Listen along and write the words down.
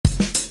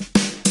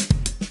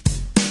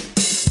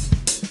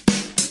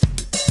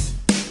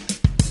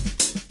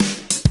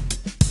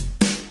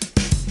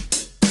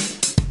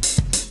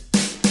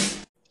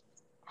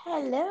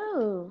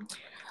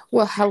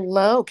Well,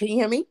 hello. Can you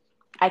hear me?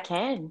 I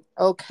can.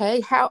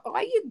 Okay. How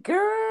are you,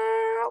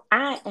 girl?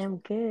 I am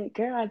good.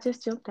 Girl, I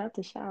just jumped out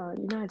the shower.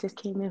 I just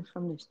came in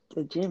from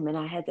the gym and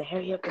I had to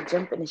hurry up and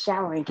jump in the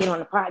shower and get on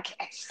the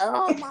podcast.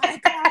 Oh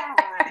my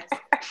gosh.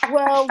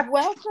 Well,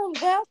 welcome,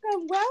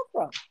 welcome,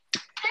 welcome.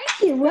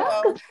 You're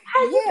welcome. So,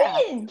 How you yeah,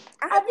 been?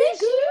 I I've been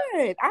miss you.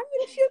 good. I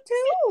miss you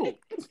too.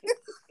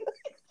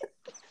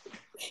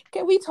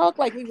 Can we talk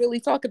like we really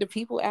talking to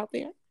people out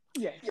there?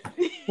 Yes.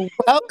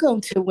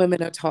 Welcome to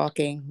Women Are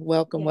Talking.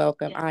 Welcome, Yes.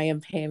 welcome. I am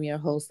Pam, your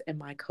host, and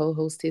my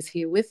co-host is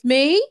here with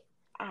me.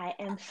 I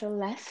am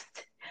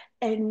Celeste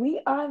and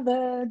we are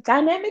the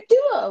dynamic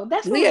duo.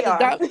 That's what We we had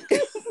a are.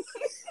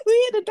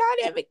 we had a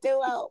dynamic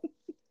duo.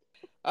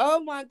 Oh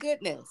my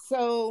goodness.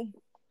 So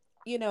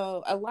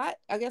a lot.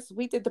 I guess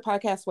we did the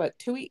podcast. What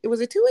 2 weeks?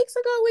 Was it 2 weeks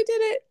ago? We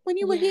did it when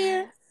you were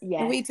here, Yeah.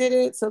 and Yes. we did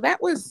it. So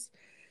that was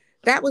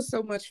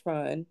so much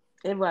fun.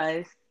 It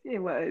was. It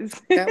was.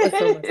 That was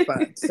so much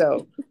fun.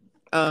 So,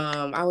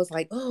 I was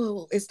like,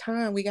 oh, it's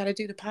time. We got to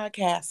do the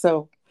podcast.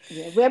 So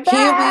Yeah, we're here we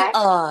back.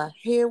 are.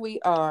 Here we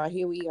are.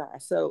 Here we are.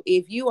 So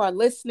if you are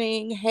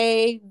listening,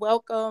 hey,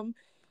 welcome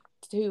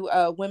to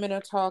Women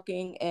Are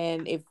Talking.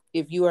 And if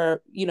you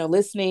are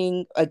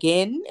listening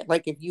again,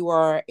 like if you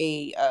are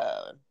a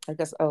I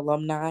guess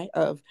alumni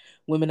of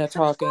Women Are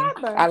Talking,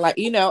 Subscriber. I like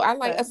a Yeah.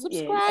 And you,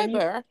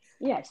 subscriber.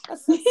 yes. A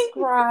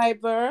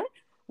subscriber,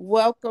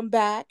 welcome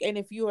back. And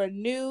if you are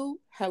new,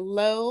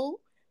 hello.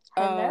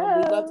 We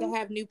love to Hello.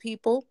 have new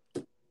people.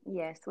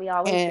 Yes, we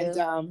always And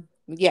do.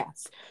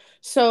 yes,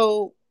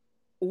 so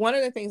one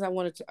of the things I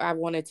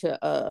wanted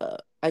to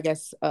I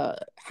guess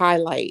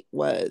highlight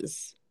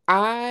was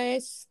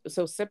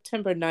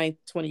September 9th,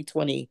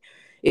 2020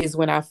 is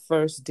when I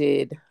first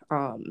did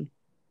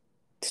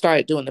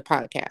started doing the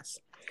podcast.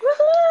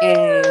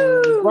 And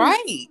Woohoo!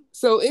 right.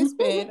 So it's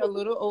been a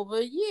little over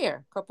a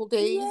year, couple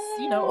days,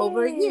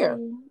 over a year.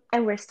 Yay!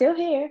 And we're still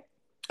here.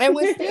 And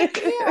we're still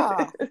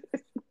here.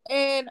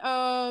 And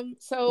Well,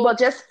 so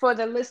just for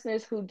the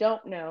listeners who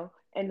don't know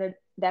and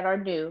that are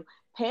new,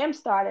 Pam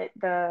started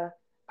the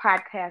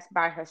podcast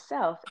by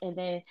herself, and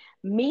then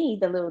me,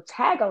 the little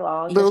tag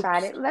along, little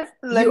decided let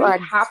you me are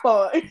hop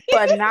on.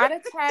 not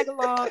a tag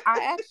along.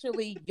 I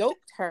actually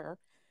yoked her.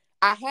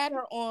 I had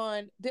her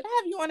on. Did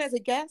I have you on as a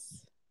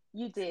guest?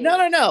 You No, did.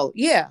 no, no.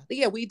 Yeah.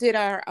 Yeah, we did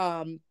our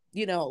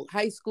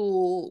high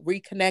school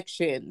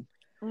reconnection.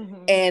 Hmm.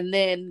 And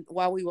then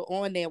while we were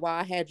on there, while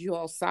I had you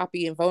all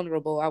soppy and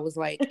vulnerable, I was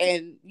like,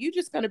 and you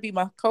just gonna be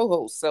my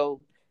co-host.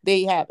 So there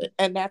you have it.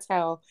 And that's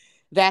how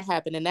that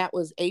happened. And that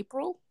was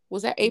April.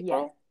 Was that Yes,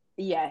 April?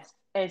 yes.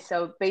 And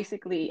so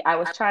basically, I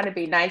was trying to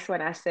be nice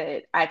when I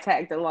said I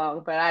tagged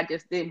along, but I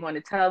just didn't want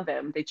to tell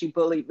them that you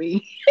bullied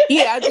me.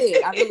 Yeah, I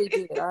did. I really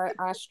did.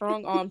 I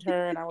strong armed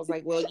her and I was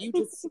like, well,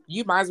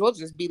 you might as well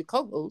just be the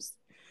co-host.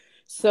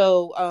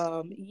 So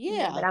Yeah,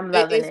 yeah, but I'm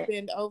loving it's it.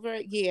 been over.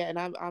 Yeah, and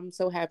I'm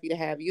so happy to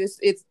have you.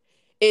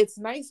 It's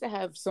nice to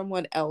have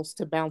someone else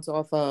to bounce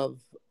off of,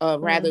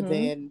 rather Hmm.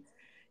 than,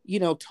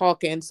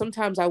 talking.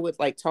 Sometimes I would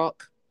like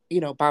talk,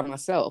 by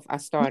myself. I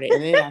started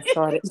and then I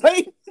started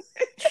like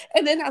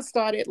and then I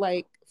started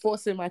like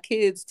forcing my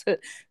kids to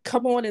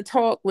come on and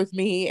talk with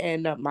me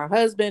and my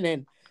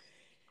husband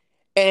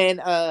and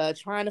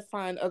trying to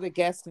find other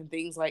guests and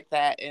things like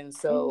that. And Hmm.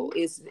 so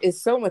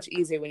it's so much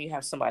easier when you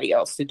have somebody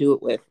else to do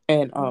it with.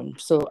 And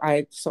so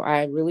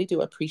I really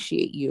do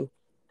appreciate you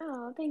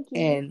Oh, thank you.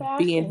 Thanks for and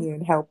being asking. here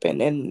and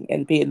helping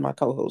and being my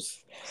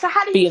co-host, So,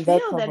 how do you being the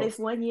feel that it's co-host.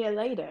 1 year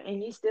later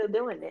and you still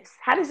doing this?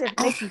 How does it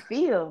make you Ah,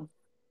 feel?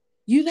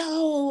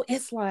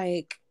 it's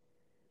like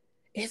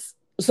it's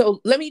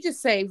so let me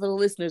just say for the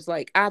listeners,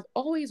 like I've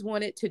always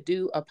wanted to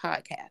do a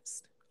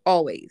podcast.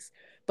 Always.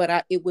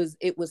 But it was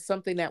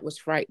something that was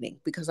frightening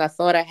because I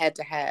thought I had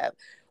to have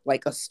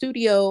like a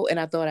studio and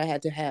I thought I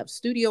had to have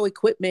studio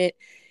equipment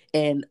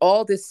and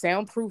all this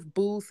soundproof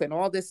booth and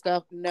all this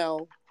stuff.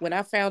 No. When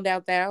I found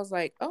out that I was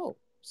like, oh,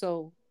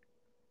 so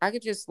I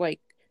could just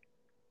like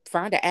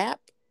find an app,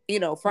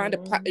 find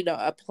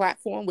Mm. a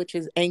platform, which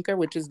is Anchor,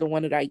 which is the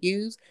one that I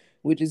use,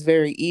 which is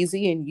very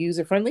easy and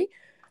user friendly.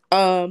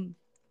 Um,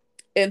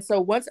 and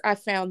so once I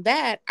found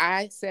that,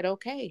 I said,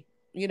 okay,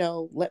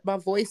 let my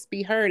voice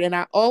be heard. And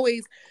I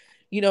always,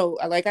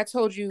 like I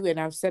told you, and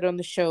I've said on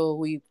the show,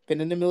 we've been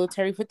in the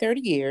military for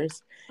 30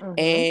 years. Hmm.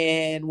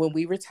 And when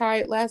we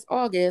retired last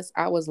August,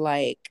 I was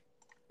like,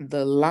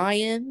 the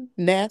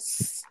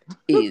lioness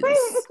is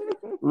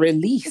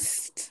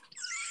released.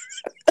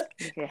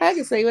 I can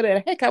Yes. say whatever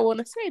the heck I want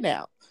to say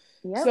now.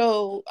 Yep.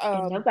 So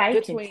And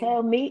nobody can between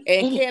tell me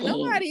and can't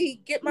anything.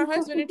 nobody get my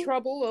husband in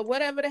trouble or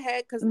whatever the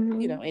heck, because Hmm.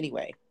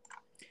 anyway.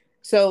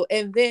 So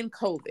and then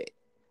COVID,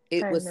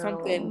 it I was know.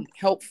 something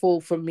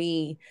helpful for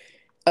me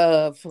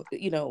of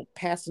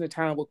passing the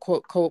time with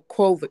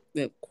COVID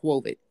when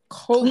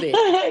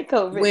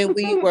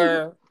we COVID.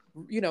 were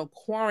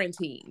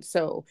quarantined.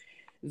 So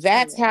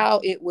that's Yeah.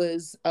 how it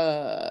was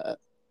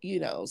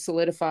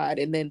solidified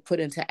and then put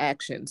into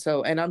action.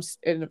 So and I'm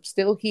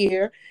still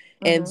here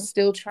and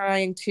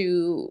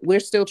Hmm. we're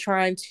still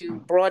trying to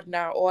broaden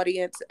our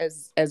audience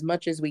as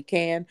much as we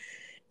can.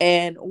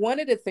 And one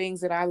of the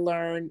things that I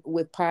learned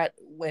with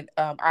when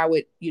I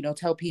would,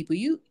 tell people,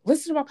 you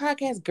listen to my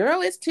podcast,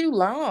 girl, it's too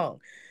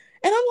long.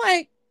 And I'm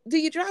like, do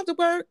you drive to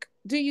work?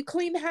 Do you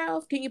clean the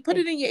house? Can you put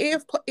it in your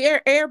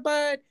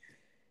earbud?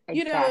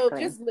 Exactly.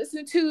 Just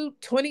listen to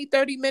 20,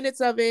 30 minutes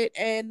of it.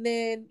 And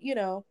then,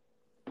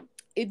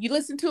 if you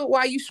listen to it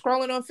while you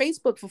scrolling on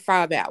Facebook for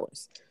 5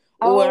 hours,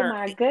 Oh or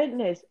my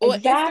goodness. Instagram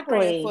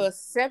Exactly. for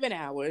 7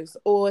 hours,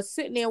 or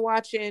sitting there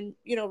watching,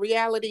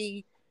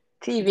 reality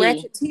TV.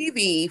 ratchet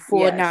TV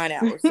for Yes. 9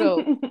 hours.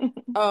 So,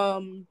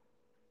 um,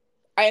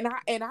 and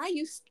I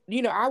used,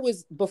 I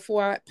was,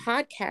 before I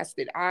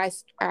podcasted, I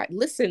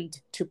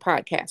listened to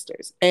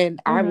podcasters, and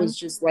I Hmm. was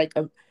just like,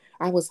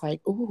 I was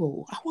like,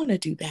 ooh, I want to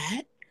do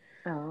that.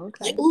 Oh,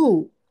 Like, okay.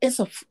 ooh, it's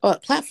a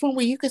platform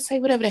where you can say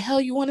whatever the hell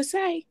you want to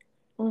say.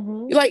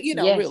 Hmm. Like,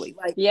 Yes. really,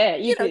 like, Yeah,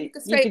 you can you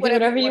say could do whatever you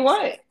whatever you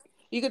want to want. say.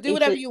 You can do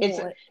whatever you It's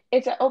want.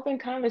 it's an open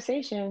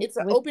conversation It's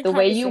an with open the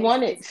way you conversation.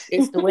 want It's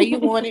it. the way you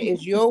want it.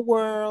 It's your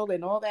world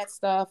and all that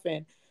stuff.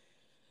 And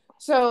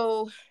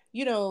so,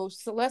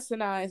 Celeste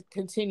and I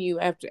continue,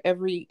 after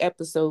every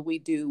episode we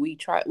do, we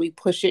try to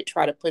push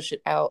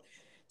it out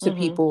to Hmm.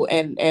 people.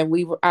 And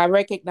I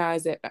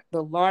recognize that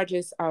our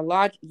largest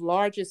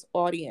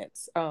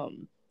audience,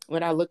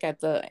 when I look at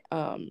the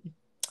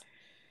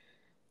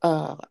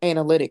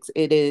analytics,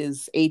 it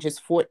is ages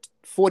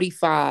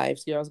 45.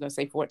 So I was going to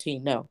say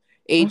 14. No,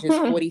 ages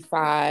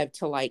 45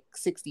 to like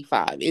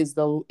 65 is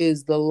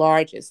the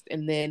largest.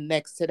 And then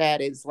next to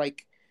that is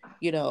like,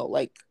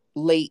 like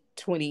late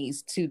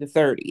 20s to the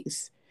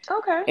 30s.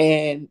 Okay.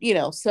 And,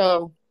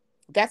 so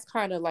that's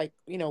kind of like,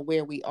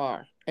 where we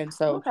are. And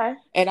so, Okay.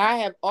 and I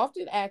have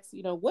often asked,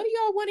 what do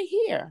y'all want to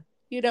hear?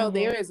 Hmm.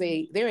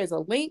 There is a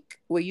link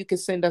where you can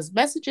send us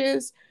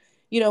messages.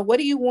 What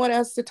do you want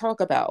us to talk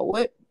about?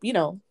 Do you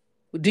want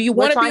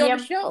What's to be on on the your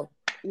show?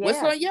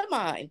 What's Yeah? on your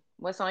mind?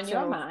 What's on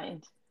your So,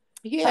 mind?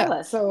 Tell yeah.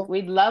 us. So,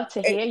 We'd love to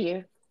e- hear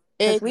you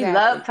because we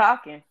love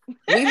exactly. talking.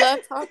 We love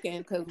talking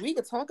because we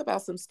could talk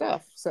about some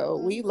stuff. So,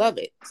 we Mhm. love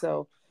it.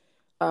 So,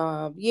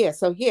 yeah.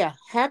 So, yeah.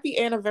 Happy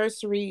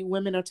anniversary,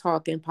 Women Are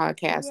Talking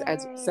podcast.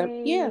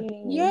 Yeah.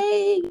 Yay.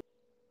 Yay.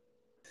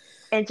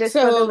 And just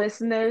for the So,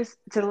 listeners,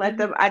 to let mhm,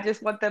 them, I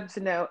just want them to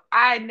know,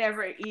 I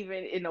never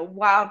even in a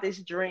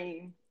wildest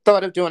dream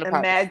thought of doing a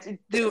podcast.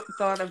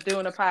 thought of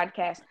doing a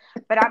podcast.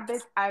 But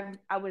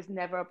I was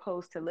never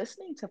opposed to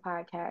listening to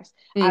podcasts.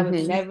 I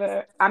was Hmm.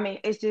 never, I mean,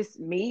 it's just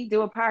me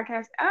do a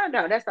podcast. Oh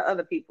no, that's the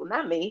other people,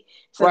 not me.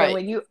 So then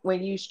Right.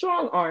 when you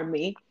strong arm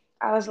me,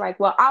 I was like,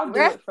 well, I'll do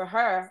it for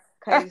her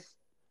because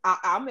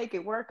I'll make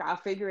it work. I'll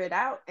figure it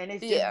out. And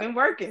it's just Yeah. been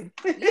working.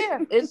 Yeah.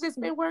 It's just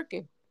been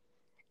working.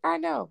 I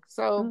know.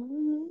 So,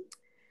 Mhm.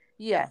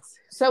 yes.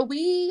 So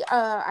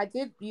I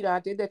did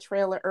the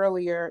trailer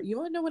earlier. You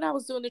want to know when I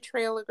was doing the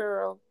trailer,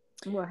 girl?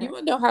 You What? want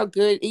to know how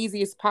good,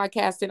 easy is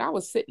podcasting? I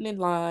was sitting in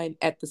line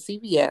at the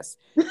CVS,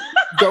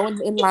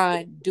 going in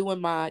line, doing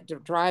my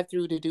drive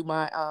through to do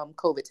my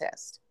COVID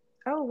test.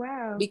 Oh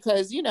wow.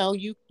 Because,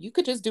 you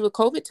could just do a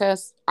COVID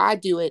test. I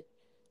do it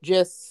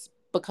just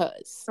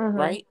because, Mhm.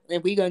 right?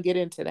 And we're going to get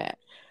into that.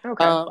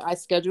 Okay. I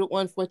scheduled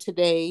one for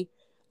today.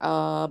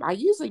 I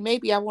usually,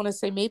 maybe, I want to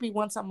say maybe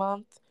once a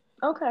month.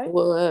 Okay.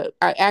 Well,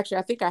 I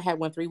think I had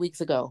one 3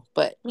 weeks ago,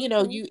 but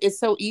Okay. it's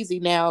so easy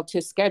now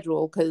to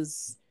schedule,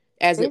 because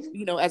It's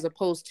as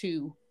opposed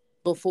to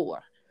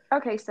before.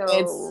 okay, And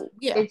so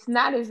yeah. it's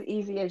not as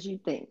easy as you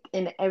think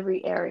in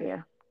every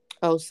area.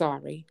 Oh,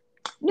 sorry.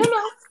 No,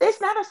 no,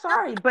 it's not a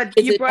sorry, but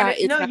Is you it brought not? it.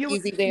 It's No, not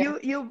easy there.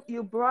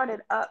 you brought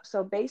it up.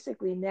 So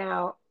basically,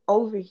 now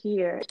over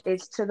here,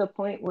 it's to the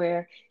point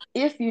where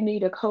if you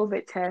need a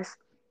COVID test,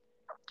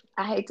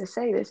 I hate to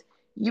say this,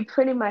 you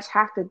pretty much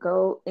have to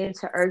go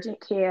into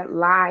urgent care,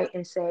 lie,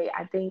 and say,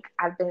 I think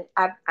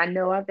I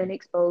know I've been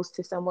exposed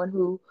to someone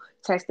who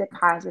tested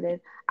positive.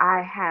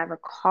 I have a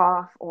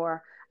cough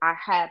or I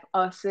have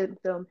a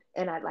symptom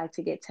and I'd like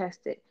to get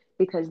tested.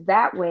 Because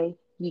that way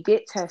you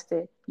get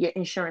tested, your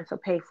insurance will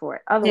pay for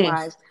it. Hmm.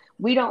 Otherwise,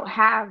 we don't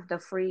have the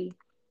free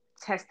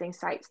testing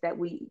sites that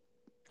we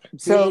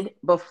So, did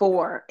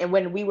before. And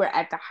when we were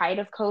at the height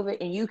of COVID,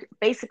 and you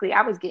basically,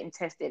 I was getting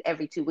tested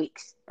every 2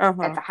 weeks at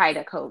uh-huh. the height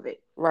of COVID,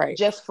 Right.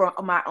 just for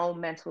my own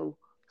mental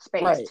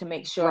space Right. to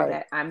make sure Right.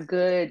 that I'm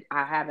good.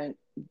 I haven't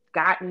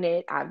gotten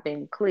it. I've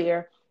been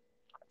clear.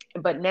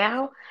 But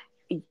now,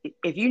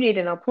 if you need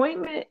an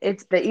appointment,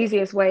 it's the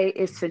easiest way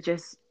is to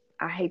just,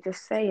 I hate to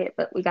say it,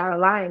 but we got to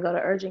lie and go to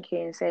urgent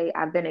care and say,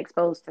 I've been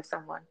exposed to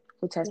someone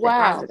who tested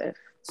Wow. positive.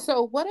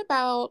 So, what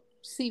about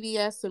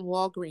CVS and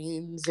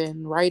Walgreens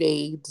and Rite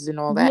Aids and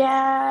all that?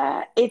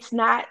 Yeah, it's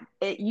not,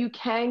 you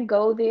can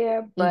go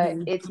there, but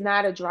Mm-hmm. it's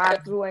not a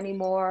drive-through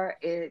anymore.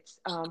 It's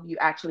you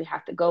actually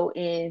have to go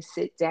in,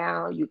 sit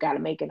down, you got to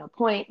make an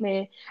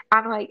appointment.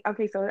 I'm like,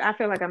 okay, so I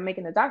feel like I'm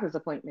making a doctor's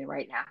appointment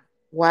right now.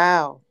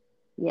 Wow.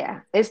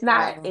 Yeah, it's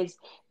not, Wow. it's,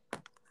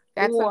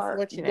 That's or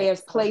unfortunate.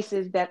 there's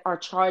places that are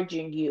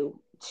charging you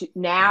to,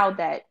 now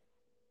that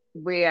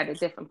we're at a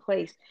different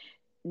place,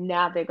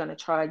 now they're going to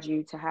charge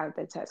you to have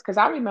the test. Because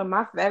I remember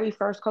my very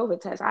first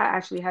COVID test, I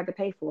actually had to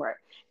pay for it.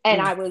 And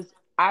Mm.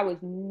 I was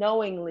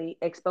knowingly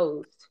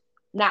exposed.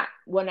 Not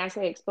when I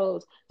say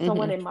exposed,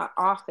 someone Mm-hmm. in my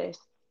office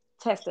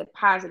tested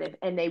positive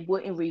and they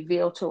wouldn't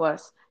reveal to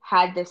us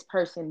had this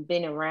person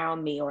been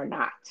around me or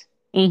not.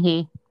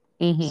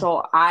 Mm-hmm. Mm-hmm.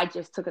 So I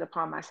just took it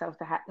upon myself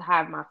to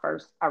have my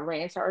first. I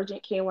ran to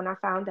urgent care when I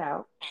found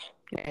out,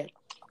 Right.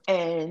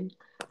 and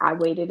I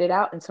waited it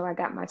out until I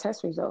got my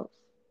test results.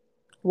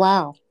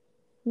 Wow.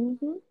 Hmm.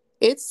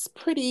 It's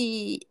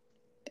pretty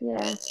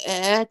Yeah.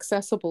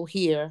 accessible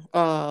here.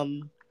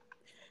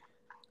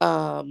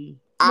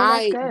 Well,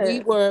 that's We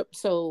good. were,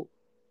 so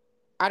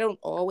I don't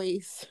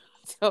always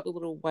tell the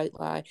little white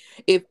lie.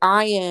 If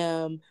I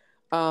am,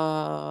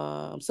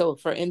 so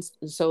for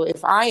instance, so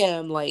if I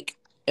am like,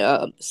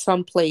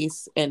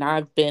 someplace and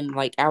I've been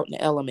like out in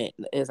the element,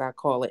 as I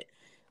call it,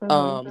 Hmm.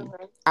 um,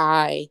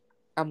 I,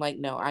 I'm like,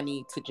 no, I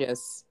need to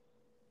just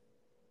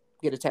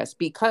get a test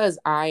because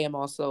I am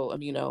also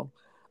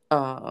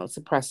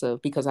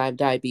suppressive because I have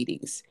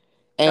diabetes.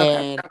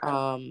 Okay.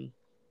 And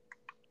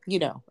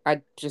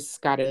I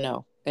just gotta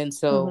know. And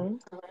so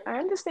Hmm. I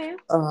understand.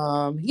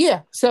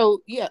 yeah.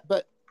 So yeah,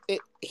 but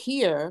it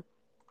here,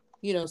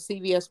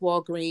 CVS,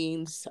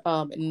 Walgreens,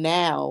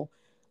 now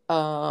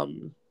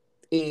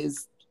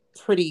is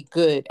pretty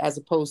good as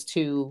opposed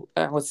to,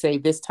 I would say,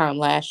 this time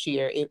last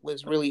year it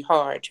was really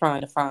hard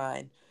trying to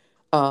find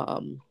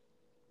um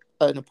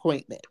an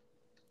appointment.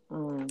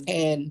 Mm.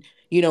 And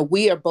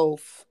we are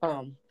both,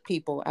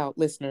 people out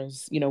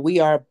listeners, we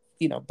are,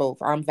 both.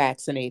 I'm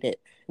vaccinated.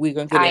 We're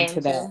gonna get I am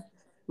into that. too.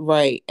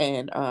 Right.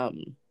 And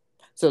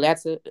so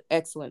that's an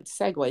excellent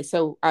segue.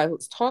 So I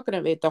was talking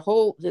about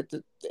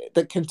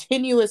the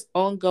continuous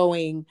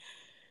ongoing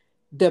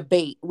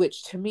debate,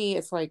 which to me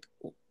it's like,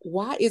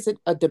 why is it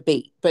a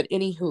debate? But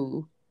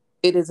anywho,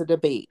 it is a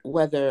debate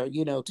whether,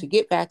 to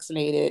get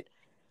vaccinated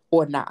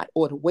or not,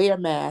 or to wear a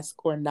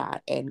mask or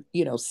not. And,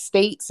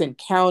 states and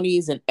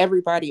counties and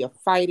everybody are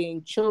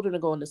fighting. Children are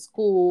going to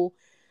school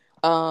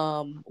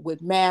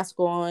with mask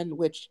on,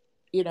 which,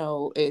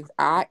 is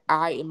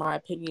in my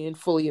opinion,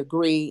 fully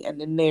agree. And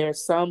then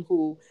there's some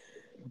who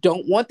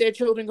don't want their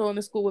children going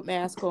to school with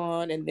masks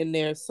on. And then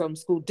there's some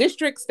school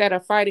districts that are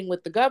fighting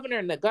with the governor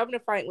and the governor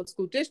fighting with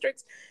school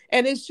districts.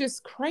 And it's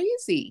just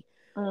crazy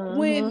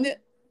when Hmm.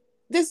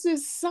 this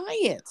is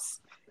science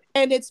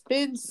and it's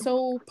been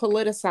so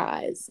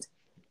politicized.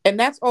 And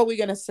that's all we're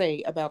going to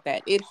say about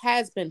that. It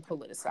has been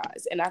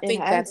politicized. And I It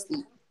think has. that's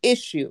the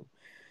issue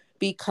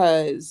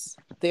because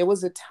there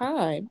was a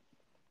time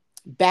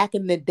back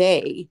in the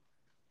day,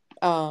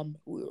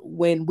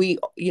 when we,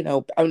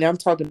 I'm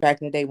talking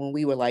back in the day when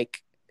we were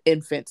like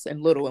infants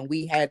and little and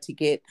we had to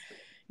get,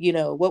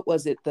 what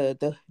was it,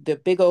 the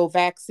big old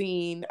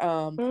vaccine.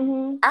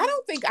 Hmm. I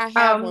don't think I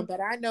have one, Um. but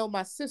I know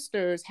my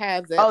sisters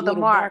have that Oh, the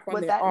little mark mark on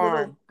with their that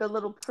arm.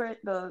 little print,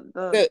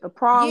 The the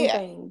prong Yeah,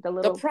 thing, the the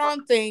little.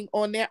 prong thing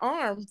on their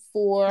arm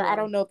for, I Yeah.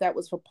 don't know if that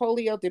was for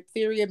polio,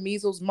 diphtheria,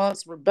 measles,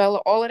 mumps,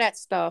 rubella, all of that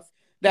stuff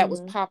that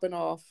was Hmm. popping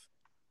off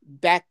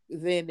back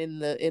then in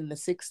the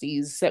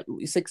 60s,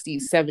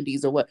 60s,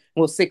 70s, or what,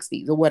 well,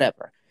 60s or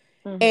whatever.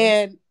 Hmm.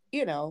 And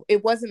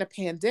it wasn't a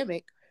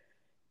pandemic,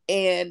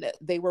 and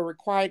they were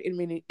required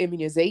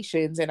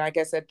immunizations, and I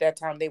guess at that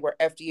time they were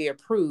FDA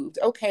approved.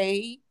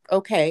 Okay,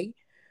 okay.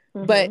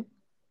 But Hmm.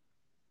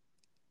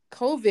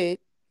 COVID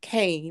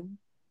came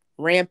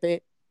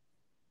rampant,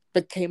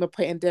 became a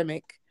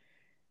pandemic.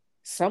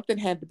 Something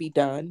had to be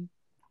done.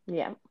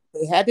 Yeah.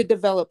 They had to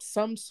develop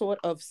some sort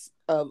of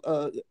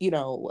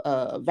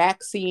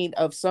vaccine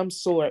of some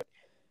sort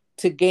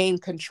to gain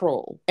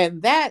control.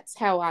 And that's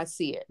how I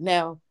see it.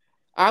 Now,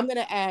 I'm going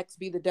to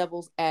be the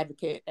devil's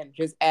advocate and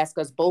just ask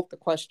us both the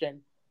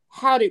question: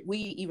 how did we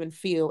even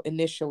feel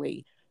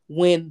initially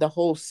when the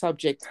whole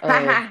subject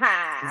of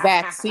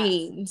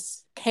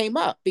vaccines came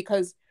up?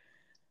 Because,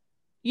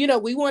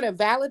 we want to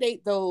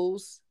validate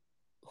those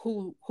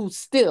who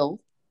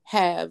still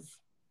have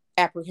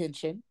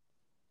apprehension,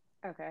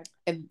 Okay.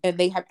 and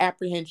they have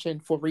apprehension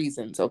for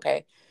reasons,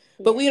 okay?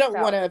 But Yeah. we don't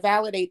So want to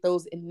validate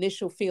those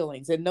initial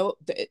feelings. And no,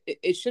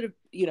 it should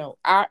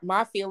have,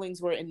 my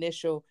feelings were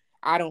initial.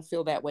 I don't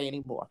feel that way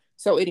anymore.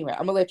 So anyway, I'm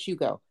gonna let you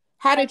go.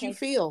 How did you okay.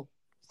 feel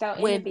So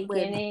in the when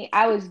beginning,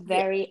 I was yeah.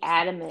 very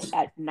adamant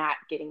at not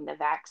getting the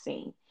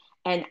vaccine,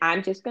 and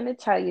I'm just going to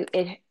tell you,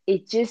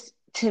 it just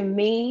to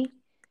me,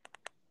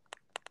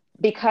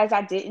 because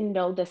I didn't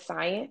know the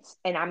science,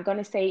 and I'm going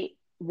to say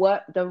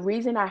what the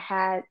reason I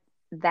had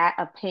that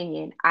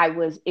opinion, I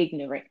was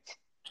ignorant.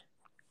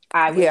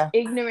 I was Yeah.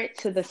 ignorant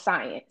to the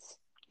science.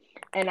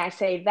 And I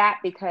say that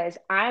because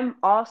I'm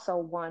also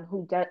one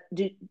who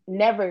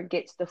never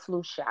gets the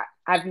flu shot.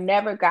 I've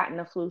never gotten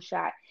a flu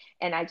shot.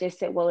 And I just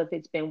said, well, if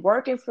it's been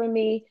working for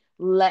me,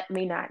 let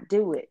me not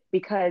do it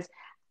because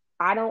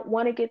I don't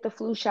want to get the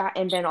flu shot.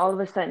 And then all of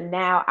a sudden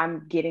now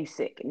I'm getting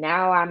sick.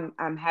 Now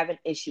I'm having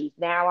issues.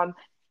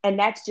 And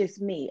that's just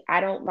me.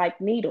 I don't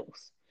like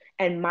needles.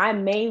 And my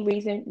main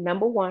reason,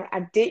 number one,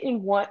 I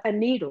didn't want a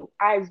needle.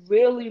 I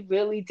really,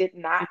 really did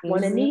not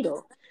want a Hmm.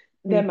 needle.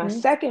 Then my Hmm.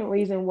 second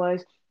reason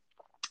was,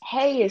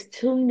 hey, it's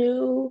too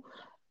new.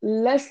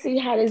 Let's see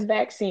how this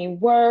vaccine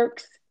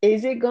works.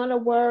 Is it going to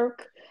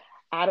work?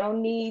 I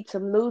don't need to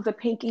lose a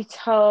pinky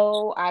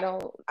toe.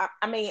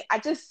 I mean, I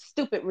just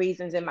stupid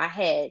reasons in my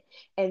head.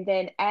 And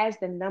then as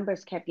the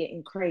numbers kept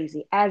getting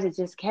crazy, as it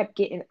just kept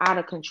getting out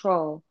of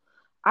control,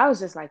 I was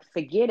just like,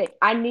 forget it.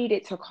 I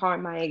needed to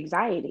calm my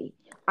anxiety.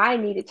 I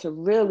needed to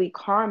really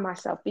calm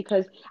myself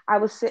because I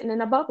was sitting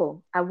in a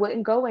bubble. I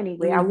wouldn't go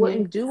anywhere. I Mm-hmm.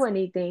 wouldn't do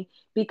anything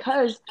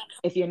because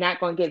if you're not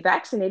going to get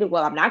vaccinated,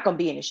 well, I'm not going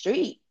to be in the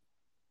street.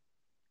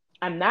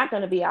 I'm not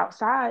going to be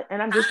outside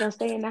and I'm just going to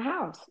stay in the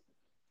house.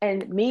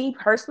 And me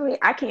personally,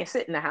 I can't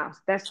sit in the house.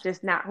 That's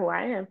just not who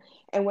I am.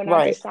 And when I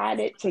Right.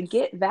 decided to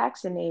get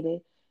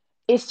vaccinated,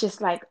 it's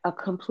just like a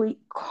complete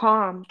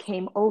calm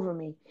came over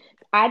me.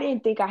 I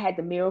didn't think I had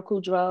the miracle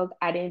drug.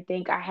 I didn't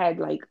think I had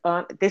like,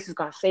 this is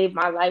going to save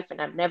my life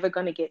and I'm never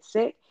going to get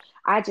sick.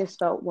 I just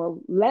felt, well,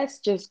 let's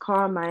just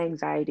calm my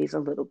anxieties a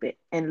little bit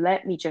and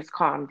let me just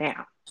calm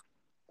down.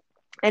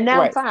 And now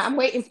I'm Right. fine. I'm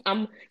waiting.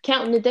 I'm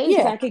counting the days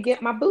till Yeah. I could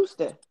get my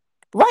booster.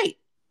 Right.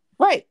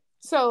 Right.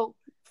 So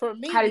for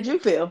How did me, you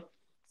feel?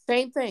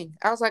 same thing.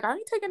 I was like, I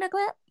ain't taking that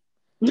crap.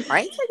 I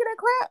ain't taking that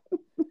crap.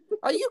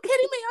 Are you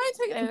kidding me? I ain't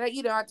taking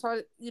it.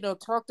 And, I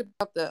talked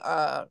about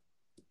the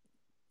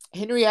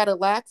Henrietta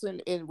Lacks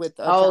and with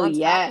Oh, Johns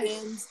yes.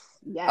 Hopkins,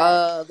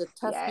 Yes. the Yes.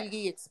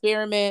 Tuskegee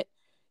experiment,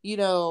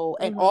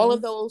 and all of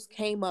Mhm. those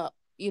came up,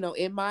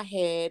 in my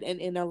head and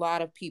in a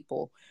lot of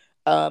people,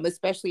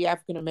 especially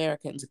African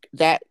Americans.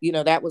 That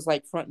was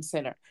like front and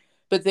center.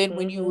 But then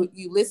when you Mhm.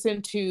 you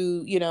listen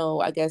to,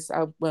 I guess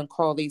I'm going to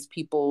call these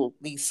people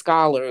these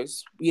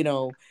scholars,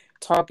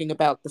 talking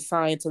about the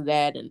science of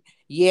that, and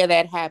yeah,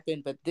 that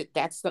happened, but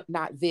that's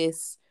not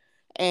this,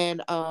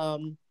 and I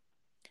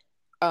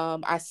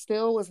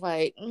still was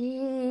like,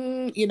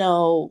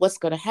 what's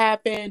going to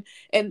happen?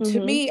 And to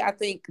Mhm. me, I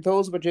think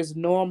those were just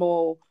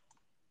normal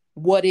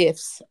what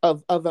ifs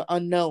of an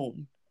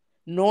unknown,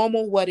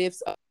 normal what ifs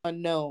of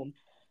unknown.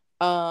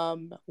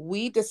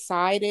 We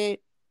decided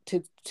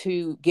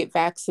to get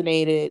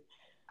vaccinated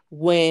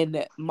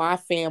when my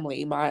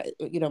family, my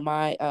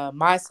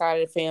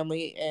side of the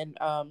family, and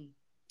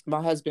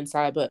my husband's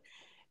side, but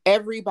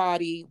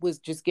everybody was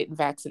just getting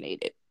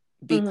vaccinated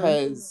Mhm.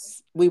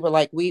 because we were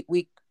like, we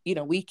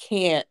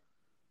can't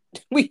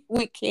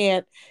we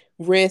can't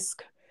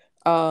risk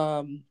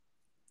um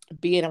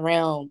being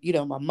around,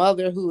 my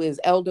mother who is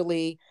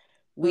elderly.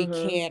 We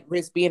Mhm. can't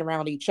risk being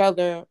around each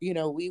other.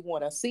 We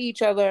want to see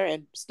each other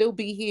and still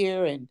be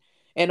here,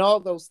 and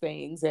all those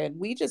things. And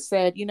we just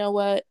said, you know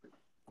what,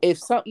 if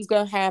something's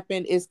gonna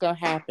happen, it's gonna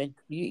happen.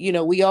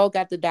 We all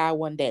got to die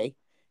one day.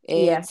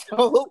 And Yeah.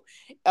 so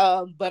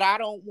but I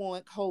don't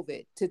want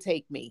COVID to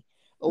take me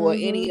or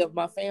any Mhm. of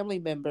my family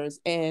members.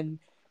 And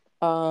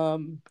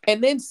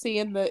then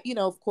seeing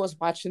of course,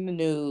 watching the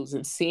news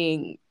and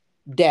seeing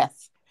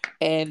death,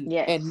 and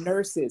Yes.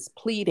 nurses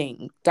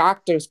pleading,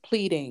 doctors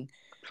pleading,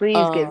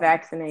 Please get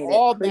vaccinated.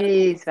 all medical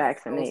Please professionals,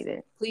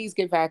 vaccinated. please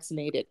get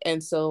vaccinated.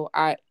 And so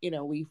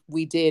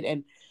we did.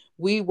 And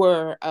we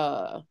were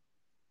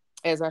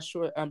as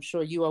I'm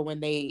sure you are,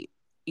 when they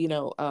you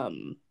know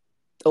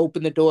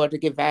opened the door to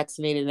get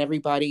vaccinated, and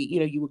everybody,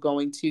 you were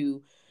going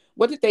to,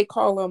 what did they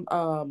call them?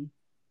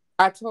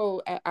 I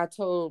told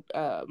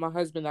my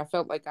husband I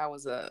felt like I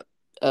was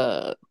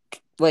a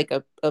like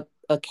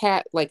a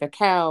cat, like a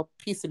cow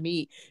piece of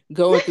meat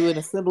going through an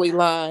assembly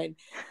line,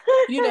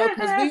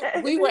 because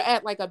we were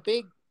at like a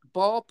big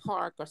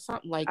ballpark or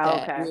something like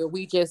that, Okay. where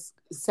we just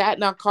sat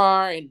in our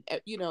car and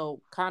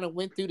kind of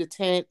went through the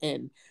tent,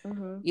 and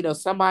Mhm.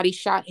 somebody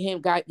shot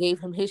him, gave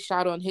him his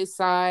shot on his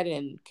side,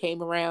 and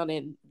came around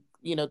and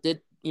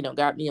did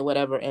got me or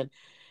whatever, and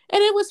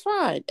it was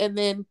fine. And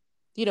then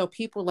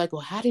people were like,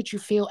 well, how did you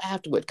feel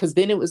afterward? Because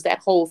then it was that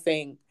whole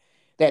thing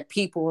that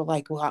people were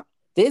like, well,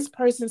 this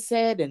person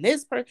said, and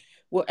this person,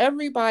 well,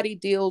 everybody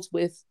deals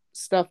with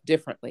stuff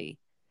differently.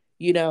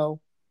 you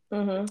know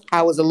Mhm.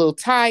 I was a little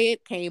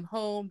tired, came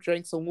home,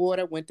 drank some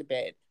water, went to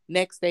bed.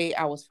 Next day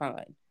I was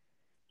fine.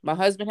 My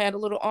husband had a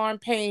little arm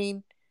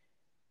pain.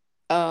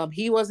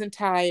 He wasn't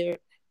tired.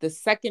 The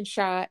second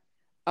shot,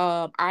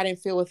 I didn't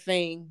feel a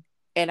thing,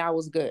 and I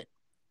was good.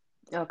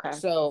 Okay.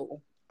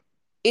 So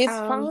it's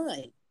Um,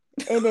 fine.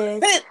 it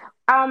is.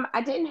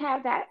 I didn't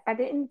have that. I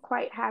didn't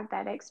quite have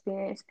that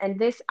experience. And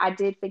this, I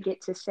did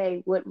forget to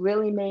say. What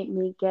really made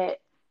me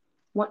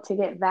want to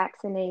get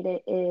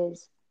vaccinated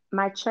is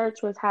my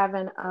church was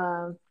having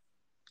a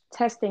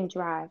testing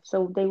drive.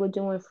 So they were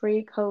doing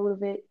free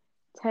COVID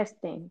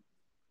testing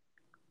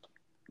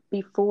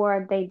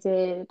before they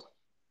did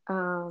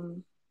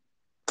um,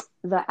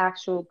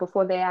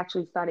 before they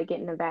actually started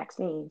getting the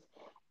vaccines.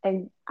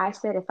 And I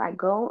said, if I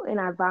go and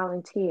I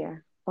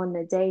volunteer on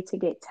the day to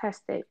get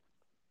tested,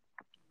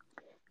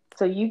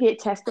 so you get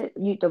tested,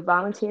 the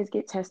volunteers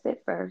get tested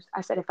first.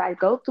 I said, if I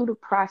go through the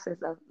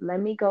process of let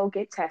me go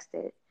get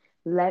tested,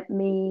 let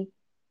me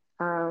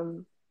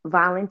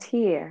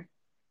volunteer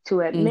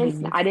to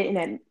administer. Mm-hmm. I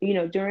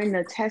didn't, during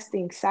the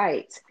testing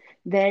sites,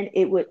 then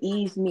it would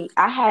ease me.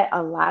 I had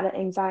a lot of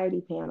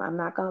anxiety, Pam. I'm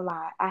not gonna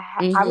lie.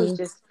 I was Mm-hmm.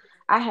 just,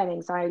 I had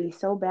anxiety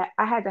so bad.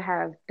 I had to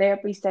have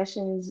therapy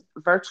sessions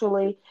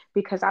virtually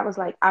because I was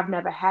like, I've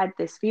never had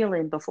this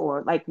feeling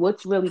before. Like,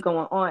 what's really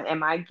going on?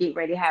 Am I getting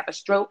ready to have a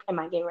stroke? Am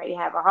I getting ready to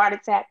have a heart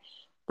attack?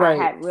 I Right.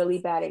 had really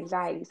bad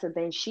anxiety. So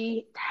then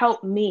she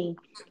helped me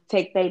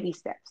take baby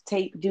steps,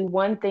 do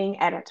one thing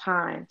at a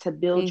time to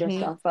build Mm-hmm.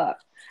 yourself up.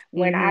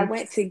 When I Mm-hmm.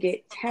 went to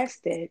get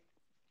tested,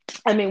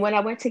 I mean, when I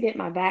went to get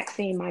my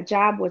vaccine, my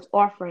job was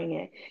offering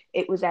it.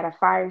 It was at a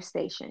fire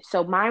station.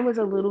 So mine was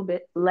a little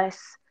bit less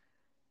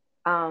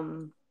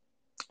um,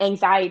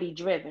 anxiety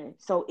driven.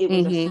 So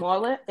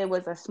Mm-hmm. it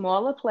was a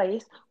smaller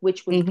place,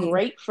 which was Mm-hmm.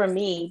 great for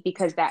me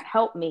because that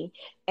helped me.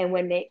 And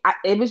when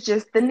it was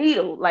just the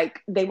needle.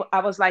 Like I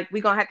was like,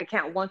 we're gonna have to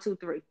count 1, 2,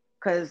 3,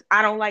 because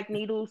I don't like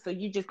needles. So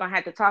you just gonna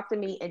have to talk to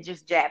me and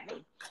just jab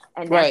me.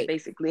 And that's Right.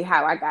 basically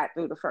how I got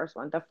through the first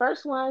one. The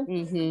first one,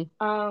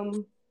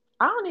 Mm-hmm.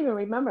 I don't even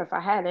remember if I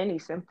had any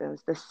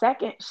symptoms. The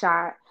second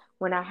shot,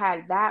 when I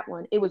had that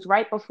one, it was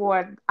right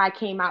before I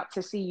came out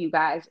to see you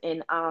guys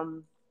in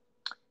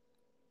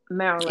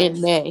Maryland.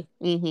 In May.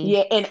 Mm-hmm.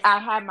 Yeah, and I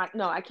had my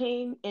no, I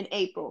came in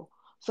April.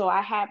 So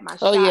I had my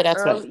Oh yeah, shot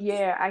that's right. early.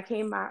 Yeah,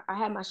 I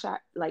had my shot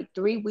like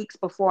 3 weeks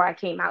before I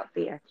came out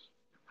there.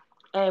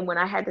 And when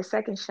I had the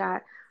second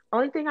shot,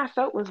 only thing I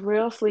felt was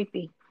real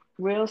sleepy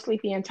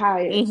and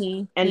tired.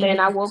 Mm-hmm. And then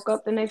I Mm-hmm. woke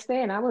up the next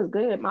day and I was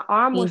good. My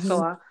arm was Mm-hmm.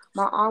 sore.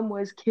 My arm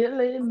was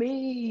killing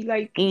me.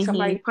 Like Mm-hmm.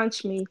 somebody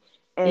punched me.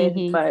 And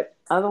Mm-hmm. but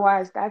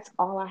otherwise that's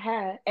all I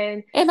had.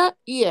 And And I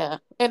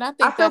I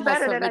think feel that has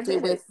better that something I to do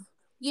did it. with,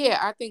 yeah,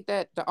 I think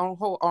that the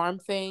whole arm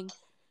thing,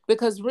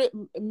 because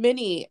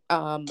many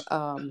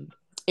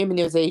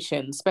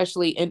immunizations,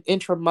 especially in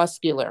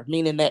intramuscular,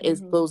 meaning that it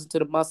Hmm. goes into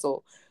the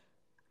muscle,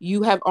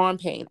 you have arm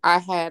pain. I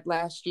had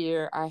last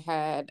year, I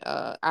had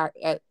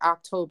at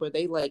October,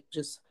 they like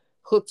just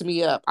hooked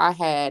me up. I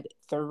had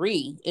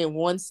three in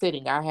one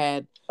sitting. I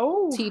had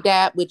Oh,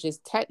 Tdap, which is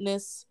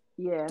tetanus,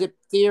 yeah.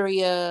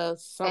 diphtheria,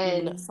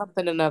 something And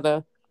something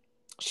another,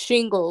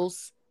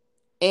 shingles,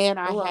 and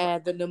I well,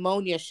 had the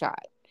pneumonia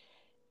shot.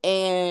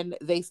 And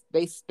they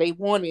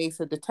warned me. They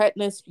said the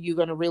tetanus, you're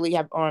gonna really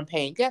have arm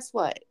pain. Guess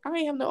what? I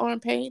ain't have no arm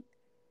pain.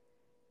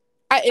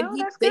 oh,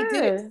 that's They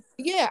did it. good.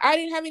 Yeah, I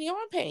didn't have any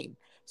arm pain.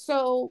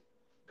 So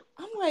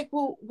I'm like,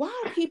 well,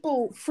 why are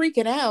people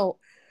freaking out?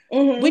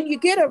 When Hmm. you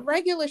get a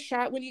regular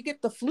shot, when you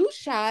get the flu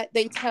shot,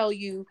 they tell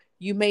you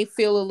you may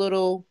feel a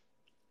little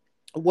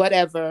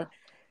whatever.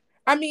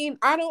 I mean,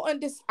 I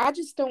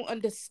just don't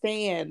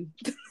understand.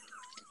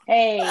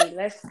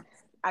 Hey,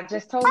 I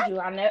just told you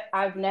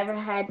I've never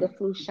had the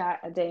flu shot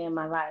a day in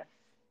my life.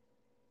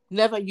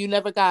 You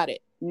never got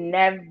it.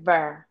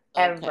 Never,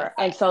 Okay. ever.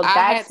 And so I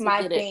had that's to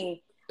my get it.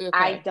 thing.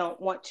 I Okay. don't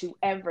want to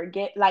ever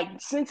get, like,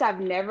 since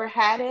I've never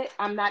had it,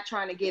 I'm not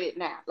trying to get it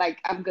now. Like,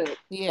 I'm good.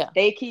 Yeah.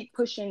 They keep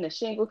pushing the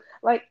shingle.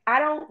 Like,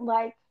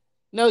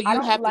 No, I you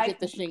don't have to like get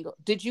the shingle.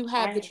 Did you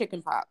have the I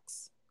chicken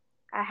pox?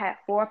 I had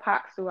 4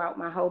 pox throughout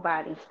my whole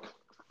body.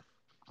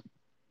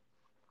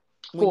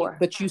 4.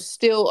 But you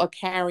still are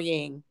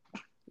carrying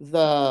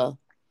the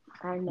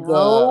I the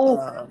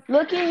know.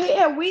 Look at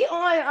here. We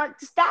on.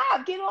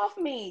 Stop. Get off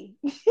me.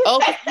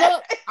 okay,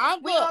 look,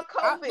 We on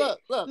COVID. look,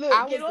 I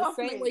Look, get was the off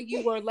same way me.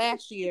 you were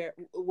last year.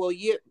 Well,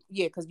 yeah,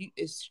 because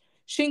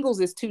shingles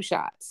is 2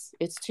 shots.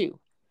 It's two.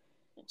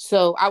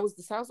 So I was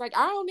like,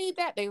 I don't need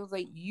that. They was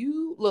like,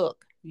 you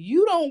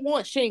don't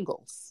want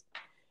shingles.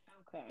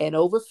 Okay. And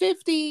over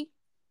 50,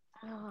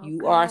 Oh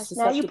you are gosh.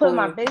 Now you put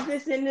my susceptible.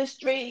 business in the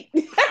street.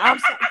 I'm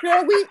sorry,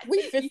 girl,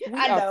 we 50, we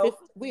I are know. 50,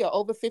 we are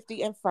over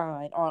 50 and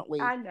fine, aren't we?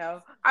 I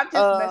know. I'm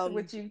just messing Um,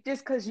 with you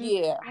just because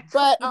yeah, I told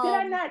but you. Did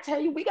I not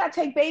tell you we gotta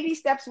take baby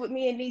steps with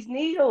me in these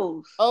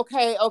needles?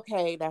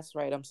 okay, that's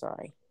right. I'm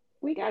sorry.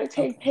 We gotta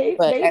take Okay,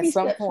 but at baby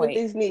some steps with point,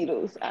 these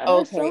needles. At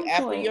okay, some point.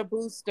 after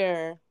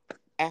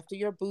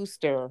your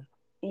booster,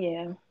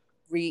 Yeah.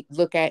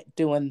 look at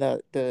doing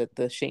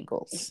the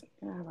shingles.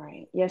 All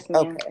right. Yes,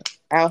 ma'am. Okay,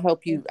 I'll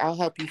help you. I'll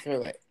help you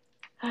through it.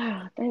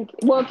 Thank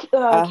you. Well,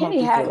 I'll help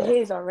Kenny you had through it.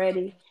 his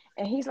already,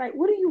 and he's like,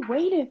 "What are you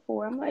waiting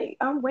for?" I'm like,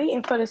 "I'm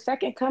waiting for the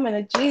second coming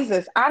of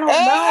Jesus." I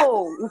don't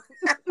know.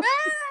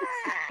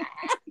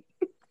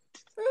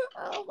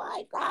 Oh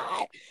my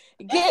God.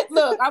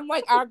 Look, I'm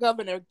like our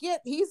governor.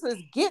 He says,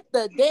 get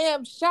the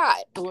damn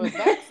shot or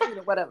vaccine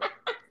or whatever.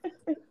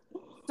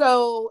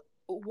 So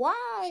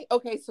why?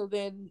 Okay, so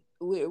then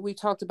we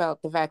talked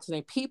about the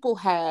vaccine. People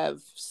have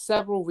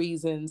several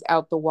reasons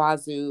out the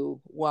wazoo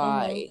Hmm.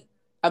 why.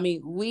 I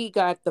mean, we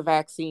got the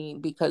vaccine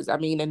because, I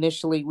mean,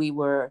 initially we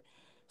were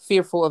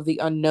fearful of the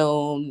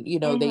unknown.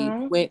 They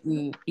Hmm. went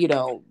and,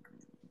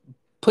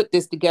 put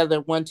this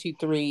together, 1, 2,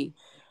 3.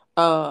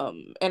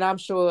 And I'm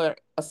sure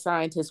a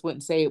scientist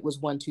wouldn't say it was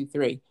 1, 2,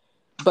 3,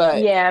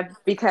 but Yeah,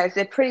 because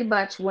it pretty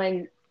much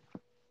when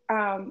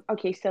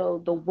okay,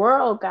 so the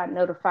world got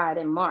notified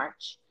in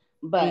March,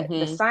 but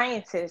the mm-hmm,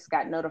 scientists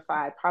got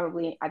notified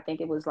probably, I think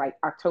it was like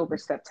October,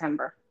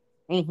 September.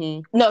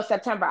 mm-hmm, No,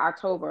 September,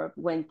 October,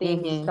 when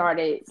things mm-hmm,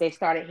 started, they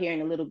started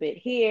hearing a little bit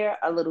here,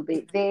 a little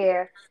bit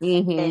there,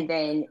 mm-hmm, and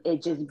then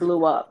it just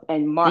blew up.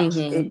 And March,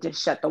 mm-hmm, it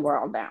just shut the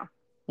world down.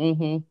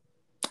 mm-hmm.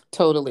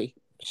 Totally.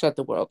 shut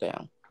the world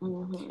down.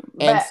 And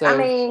But I so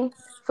mean,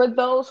 for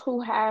those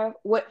who have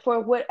what for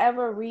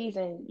whatever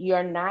reason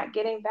you're not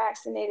getting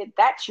vaccinated,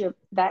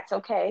 that's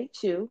okay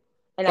too.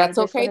 And I'm that's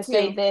just okay gonna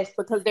say too, this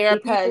because there are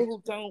because people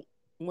who don't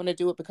want to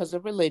do it because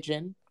of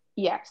religion,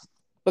 yes,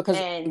 because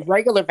and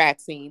regular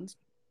vaccines,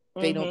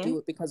 they don't mm-hmm, do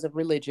it because of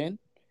religion.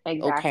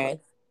 exactly. Okay.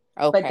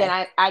 But then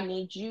Okay. I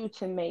need you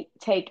to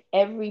take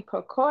every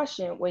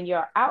precaution when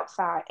you're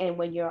outside and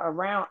when you're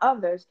around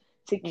others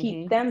to keep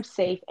Mhm. them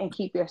safe and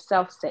keep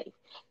yourself safe.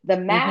 The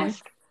Mhm.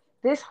 mask,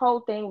 this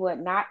whole thing with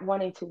not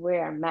wanting to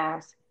wear a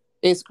mask,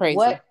 It's what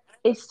crazy.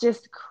 it's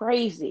just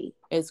crazy.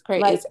 It's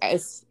crazy. Like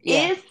It's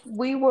yeah. if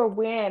we were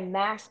wearing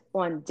masks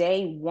on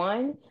day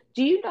one,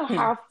 do you know Hmm.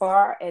 how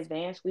far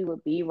advanced we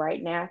would be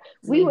right now?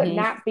 We would Mhm.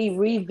 not be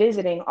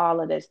revisiting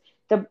all of this.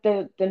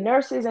 The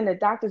nurses and the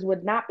doctors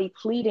would not be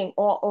pleading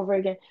all over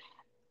again.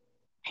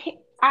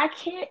 I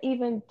can't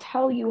even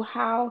tell you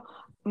how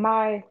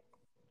my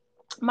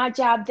my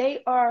job,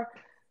 they are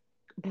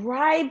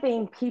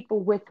bribing people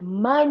with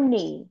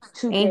money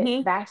to get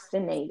Mhm.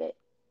 vaccinated.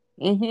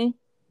 Mhm.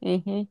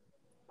 Mhm.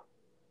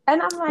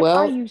 And I'm like, are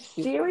Well, you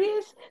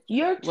serious?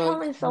 You're well.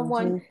 telling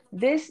someone Mhm.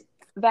 this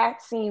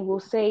vaccine will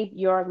save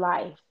your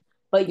life,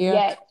 but Yeah.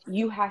 yet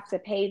you have to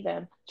pay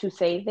them to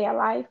save their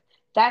life?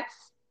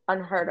 That's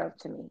unheard of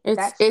to me. It's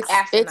That's it's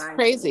it's asinine to me.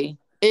 crazy.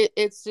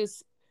 It's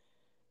just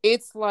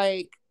it's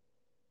like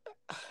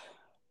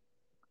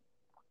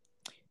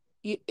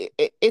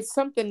it's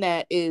something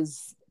that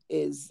is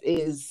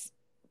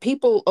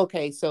people.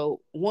 Okay,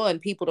 so one,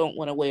 people don't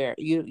want to wear,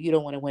 you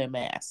don't want to wear a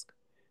mask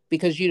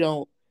because you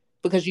don't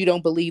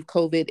believe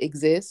COVID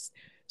exists.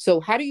 So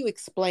how do you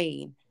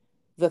explain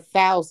the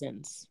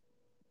thousands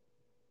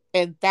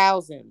and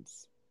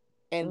thousands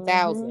and Hmm.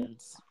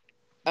 thousands,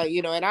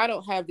 and I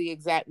don't have the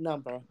exact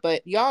number,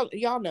 but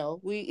y'all know,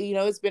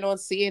 it's been on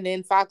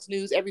CNN, Fox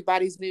News,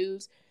 everybody's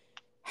news,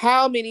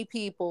 how many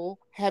people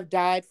have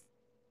died.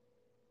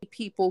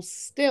 People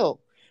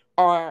still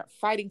are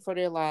fighting for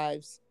their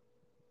lives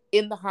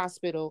in the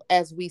hospital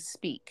as we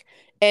speak.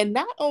 And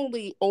not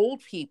only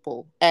old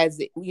people, as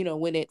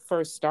when it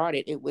first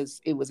started, it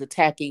was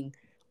attacking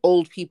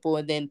old people,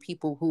 and then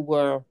people who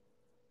were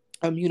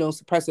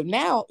immunosuppressive.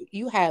 Now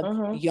you have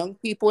Hmm. young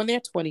people in their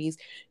 20s,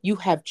 you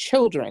have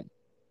children,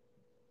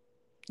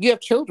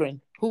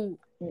 who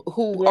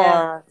Yeah.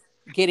 are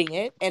getting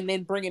it and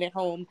then bringing it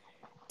home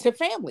to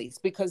families,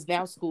 because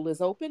now school is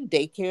open,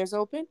 daycare is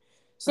open. Hmm.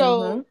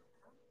 So,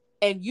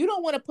 and you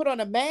don't want to put on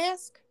a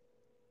mask.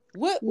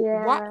 Why,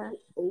 Yeah.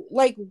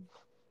 like,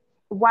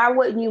 Why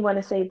wouldn't you want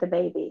to save the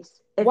babies?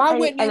 If why any,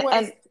 wouldn't you want to?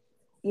 and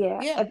yeah,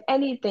 Yeah. if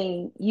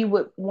anything, you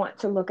would want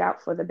to look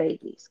out for the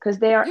babies because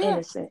they are Yeah.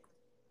 innocent.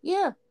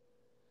 Yeah.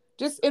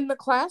 Just in the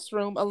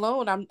classroom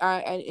alone,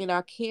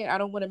 I can't, I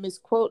don't want to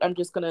misquote. I'm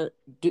just gonna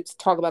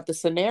talk about the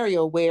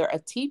scenario where a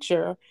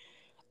teacher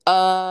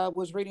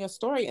was reading a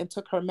story and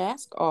took her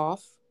mask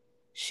off.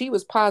 She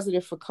was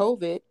positive for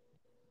COVID.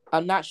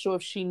 I'm not sure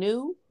if she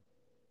knew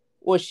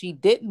or she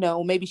didn't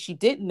know. Maybe she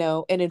didn't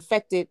know, and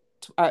infected,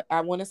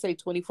 I want to say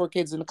 24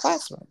 kids in the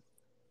classroom,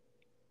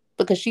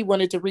 because she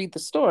wanted to read the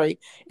story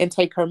and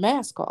take her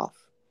mask off.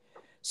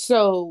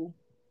 So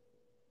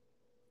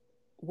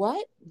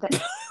what? That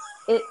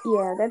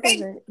yeah, that Hey,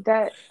 doesn't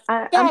that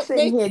I'm that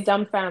sitting here makes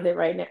dumbfounded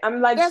right now.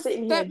 I'm like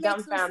sitting here that makes no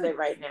sense. dumbfounded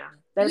right now.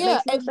 That Yeah,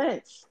 makes no and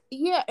sense.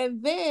 yeah,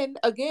 and then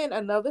again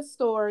another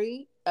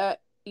story.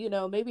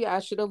 Maybe I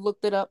should have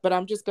looked it up, but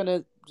I'm just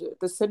gonna,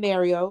 the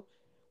scenario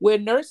where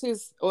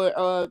nurses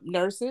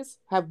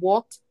have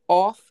walked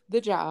off the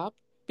job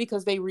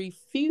because they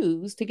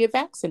refuse to get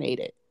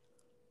vaccinated,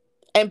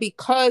 and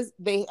because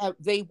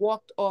they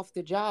walked off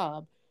the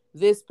job,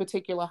 this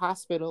particular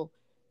hospital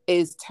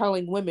is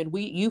telling women,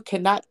 we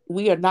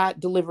are not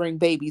delivering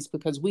babies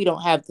because we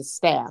don't have the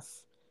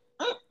staff,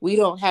 we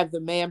don't have the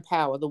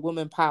manpower, the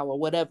woman power,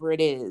 whatever it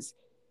is,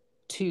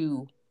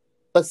 to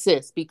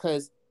assist,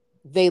 because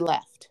they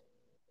left.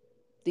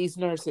 These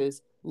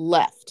nurses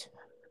left.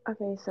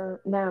 Okay, so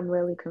now I'm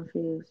really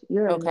confused.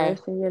 You're a Okay.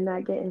 nurse and you're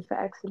not getting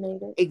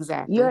vaccinated. You're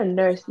Exactly. a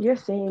nurse. You're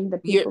seeing the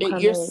you're people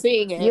come you're in.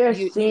 seeing it. You're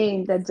You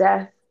seeing the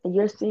death, and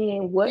you're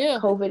seeing what Yeah.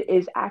 COVID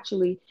is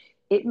actually.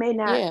 It may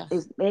not Yeah.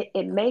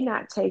 it may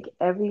not take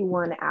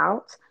everyone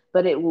out,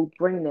 but it will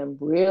bring them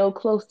real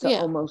close to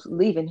Yeah. almost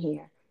leaving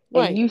here.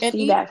 And Right. you And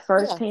see even that yeah.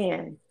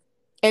 firsthand.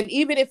 And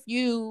even if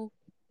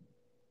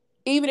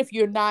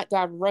you're not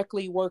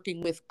directly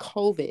working with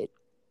COVID,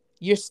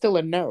 you're still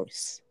a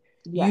nurse.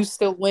 You Yes.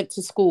 still went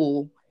to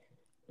school,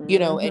 and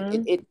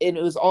Mm-hmm. it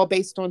was all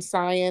based on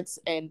science,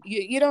 and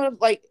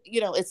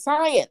it's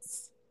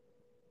science.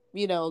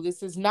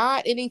 This is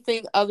not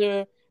anything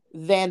other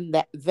than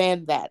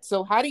that.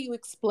 So how do you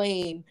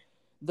explain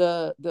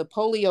the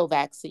polio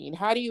vaccine?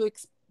 How do you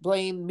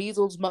explain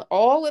measles,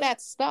 all of that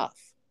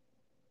stuff?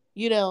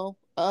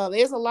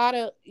 There's a lot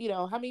of,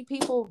 how many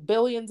people,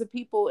 billions of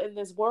people in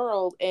this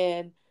world,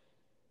 and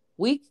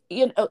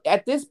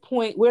at this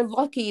point we're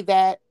lucky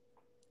that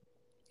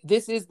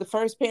this is the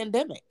first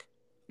pandemic.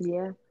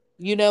 Yeah.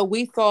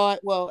 We thought,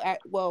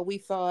 we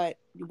thought,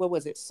 what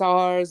was it,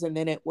 SARS, and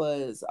then it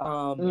was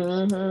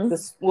Mm-hmm.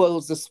 it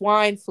was the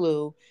swine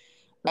flu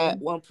at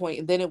one point,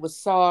 and then it was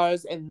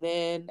SARS, and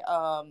then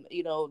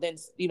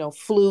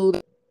flu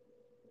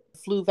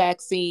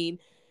vaccine,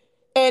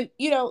 and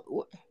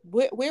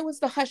where was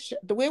the hush?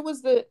 Where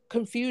was the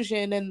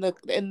confusion and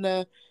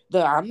the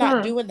I'm not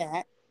Hmm. doing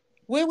that?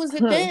 Where was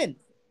it Hmm. then?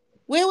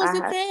 Where was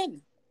it I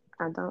then?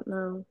 I don't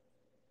know.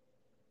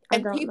 I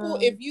And don't people, know.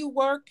 if you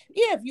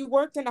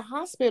worked in a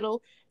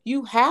hospital,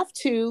 you have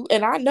to,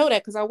 and I know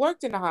that because I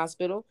worked in a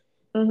hospital.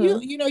 You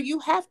Mm-hmm. you know you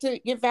have to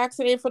get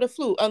vaccinated for the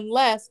flu,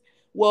 unless,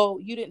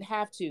 you didn't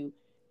have to.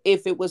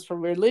 If it was for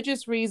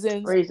religious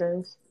reasons,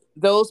 Reasons.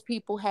 those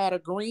people had a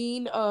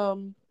green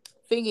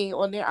thingy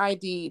on their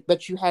ID,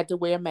 but you had to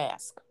wear a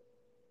mask.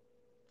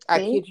 I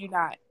See, kid you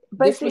not.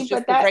 but This see, was but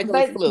just the that,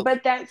 regular flu.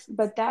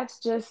 but that's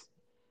just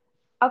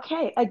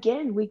okay.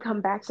 Again, we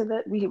come back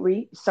to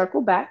we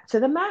circle back to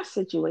the mask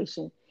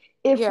situation.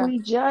 If Yeah, we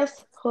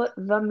just put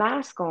the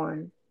mask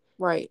on,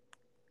 right.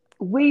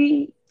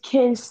 we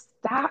can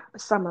stop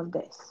some of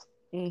this.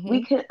 We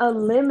Mhm. can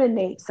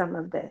eliminate some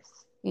of this.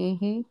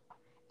 Mhm.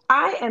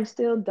 I am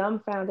still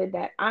dumbfounded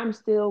that I'm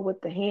still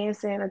with the hand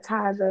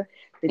sanitizer,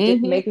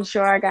 Mhm. making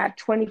sure I got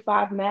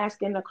 25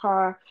 masks in the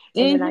car,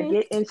 and then I Mhm.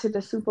 get into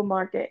the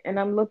supermarket and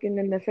I'm looking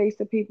in the face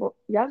of people.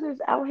 Y'all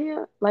just out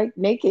here like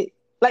naked,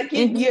 like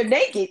Mhm. you're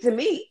naked to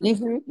me.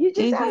 Mhm. You're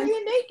just out Mhm.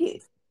 here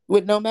naked,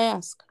 With no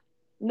mask.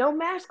 no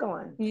mask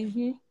on.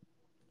 Mhm.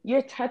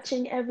 You're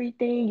touching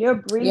everything. You're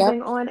Yep.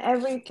 breathing on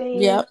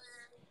everything. Yep.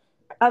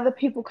 Other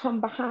people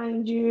come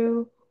behind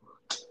you.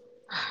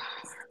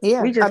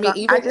 Yeah. We I just mean,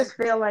 going I even just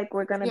feel like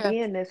we're gonna yeah, be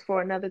in this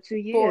for another 2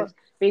 years for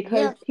because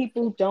yeah,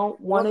 people don't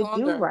or want to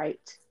do longer,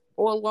 right.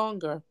 or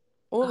longer,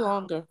 or Oh,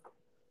 longer.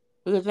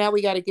 Because now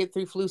we got to get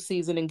through flu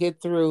season and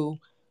get through,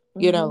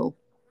 you mm-hmm. know,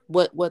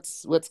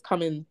 what's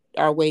coming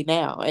our way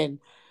now. And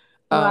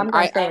Well, I'm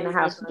gonna I stay in the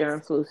house remember,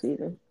 during flu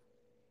season.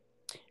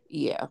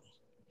 yeah,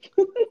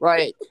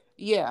 right,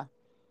 yeah.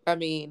 I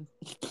mean,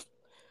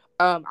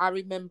 I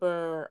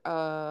remember,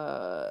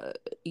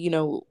 you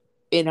know,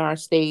 in our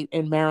state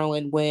in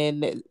Maryland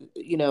when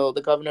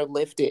the governor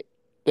lifted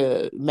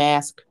the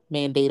mask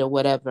mandate or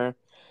whatever,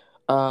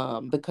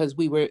 because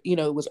we were,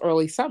 it was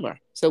early summer,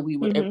 so we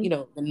were,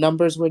 Mm-hmm. the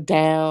numbers were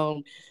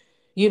down.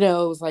 It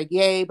was like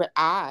yay, but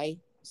I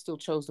still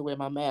chose to wear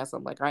my mask.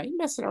 I'm like, I ain't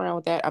messing around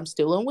with that. I'm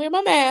still gonna wear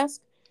my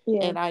mask,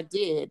 Yeah. and I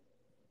did.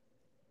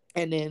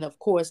 And then, of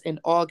course,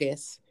 in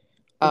August,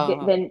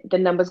 um, Then the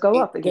numbers go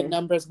up the again.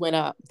 numbers went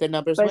up. The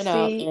numbers But went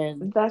up, see,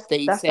 and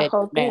they that's the said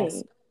whole mask.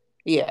 thing.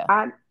 Yeah.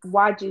 I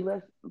Why'd you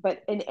lift?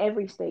 But in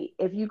every state,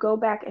 if you go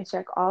back and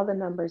check all the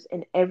numbers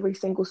in every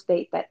single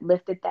state that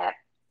lifted that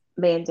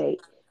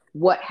mandate,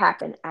 what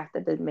happened after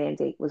the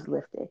mandate was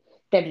lifted?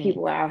 Then Mm.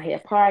 people are out here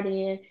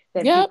partying.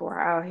 Then Yep. people are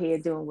out here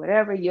doing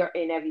whatever. You're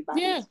in Yeah.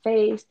 everybody's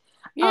face.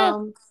 Yeah.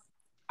 Um,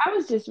 I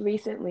was just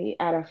recently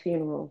at a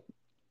funeral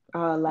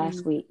last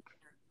Mm. week,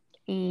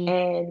 Mm.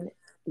 and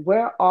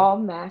we're all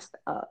masked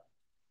up.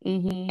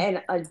 Mm-hmm.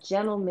 And a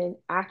gentleman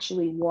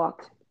actually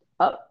walked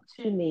up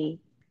to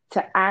me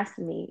to ask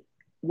me,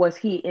 was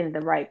he in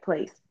the right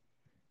place?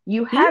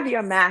 You have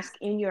your mask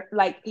in your,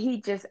 like,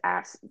 he just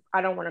asked,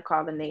 I don't want to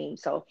call the name,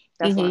 so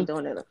that's why I'm Mm-hmm.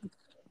 doing it.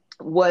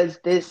 Was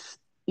this,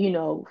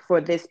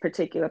 for this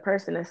particular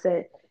person? I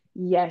said,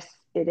 yes,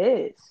 it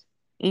is.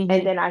 And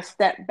Mm-hmm. then I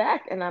stepped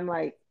back and I'm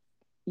like,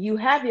 you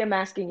have your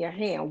mask in your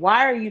hand.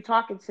 Why are you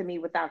talking to me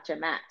without your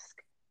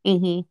mask?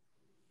 Mm-hmm.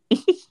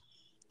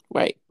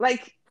 Right.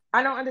 Like,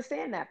 I don't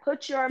understand that.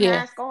 Put your Yeah.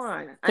 mask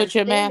on. I'm Put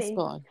your mask standing,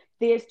 on.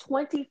 there's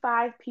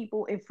 25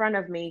 people in front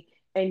of me,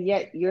 and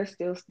yet you're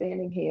still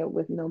standing here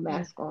with no Mm.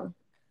 mask on.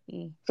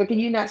 Mm. So, can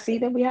you not see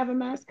that we have a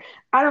mask?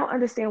 I don't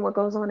understand what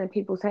goes on in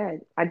people's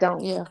head. I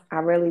don't. Yeah. I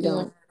really Yeah.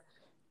 don't.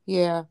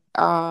 Yeah.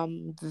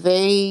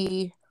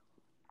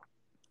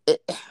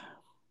 It,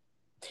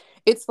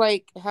 it's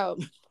like how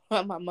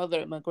my mother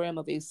and my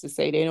grandmother used to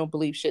say they don't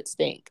believe shit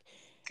stink.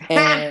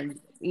 And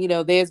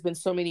there's been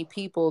so many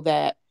people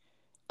that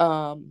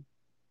um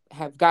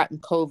have gotten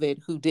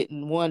COVID who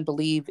didn't, one,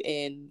 believe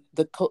in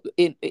the COVID,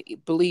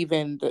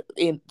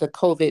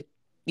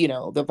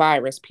 the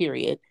virus,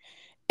 period,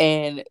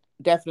 and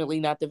definitely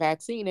not the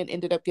vaccine, and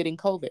ended up getting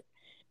COVID,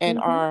 and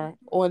Hmm. are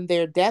on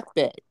their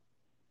deathbed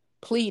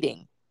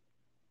pleading.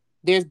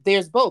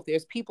 There's both.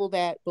 There's people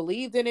that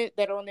believed in it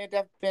that are on their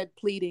deathbed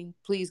pleading,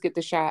 please get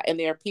the shot, and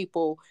there are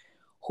people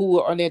who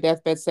are on their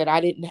deathbed said, I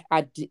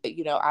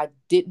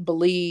didn't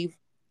believe,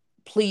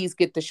 please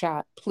get the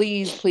shot,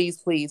 please, please,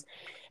 please.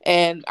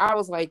 And I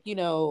was like,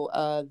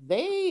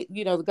 they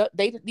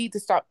need to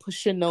start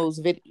pushing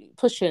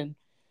pushing.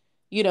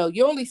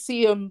 You only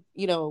see them,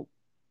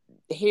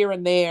 here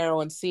and there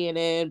on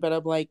CNN, but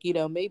I'm like,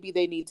 maybe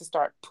they need to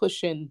start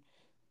pushing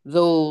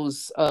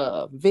those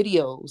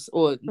videos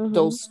or Hmm.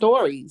 those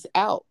stories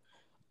out.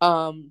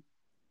 Um,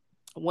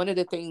 One of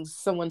the things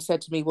someone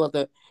said to me, well,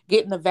 the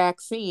getting the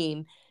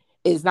vaccine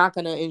is not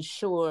going to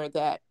ensure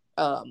that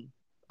I'm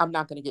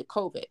not going to get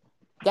COVID.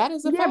 That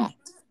is a Yeah,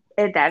 fact.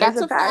 that is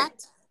That's a a fact.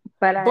 fact.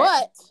 But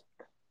But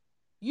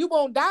you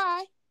won't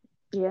die.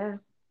 Yeah.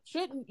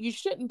 You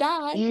shouldn't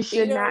die. You You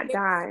should know, not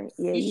die.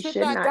 Yeah, you you should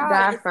should not not die.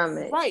 die You're from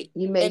it. right.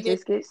 You may And if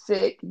just get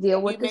sick, deal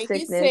you with the may get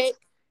sick, sickness,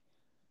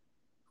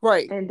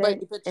 right, and but then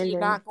you're and then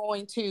not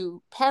going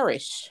to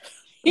perish,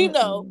 you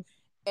know. mm-mm.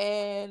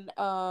 And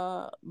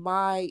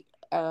my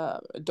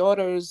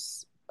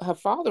daughter's her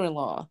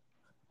father-in-law,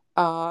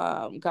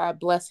 God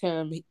bless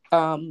him,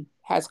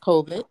 has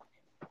COVID,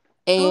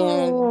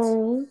 and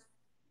Oh.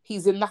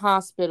 he's in the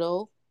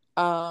hospital,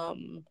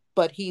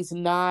 but he's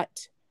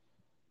not,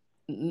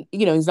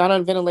 he's not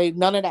on ventilator,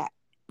 none of that,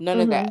 none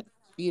of Mm-hmm. that.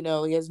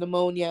 He has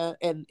pneumonia,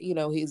 and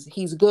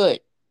he's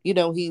good.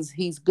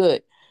 He's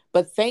good.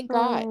 But thank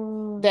God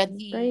that Oh,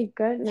 he thank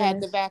had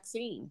the goodness.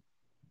 vaccine.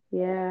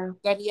 Yeah.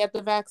 That he had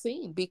the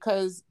vaccine,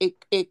 because it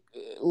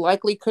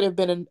likely could have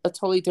been a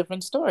totally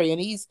different story.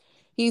 And he's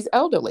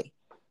elderly,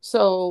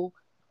 so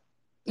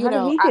How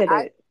did he I, get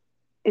I it?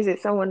 Is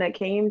it someone that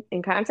came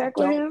in contact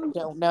with him?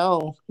 don't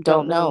know,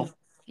 Don't don't know. know.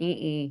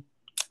 Mm-mm.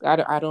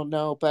 I don't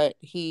know, but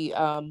he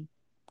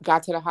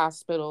got to the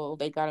hospital.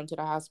 They got him to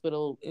the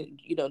hospital,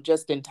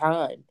 just in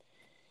time,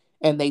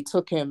 and they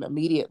took him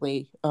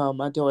immediately.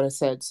 My daughter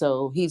said,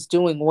 so he's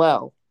doing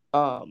well.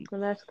 Well,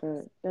 that's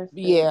good. That's good.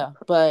 Yeah,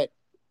 but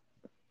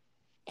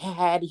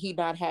had he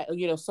not had,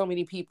 so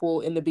many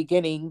people in the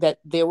beginning, that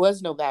there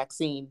was no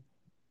vaccine,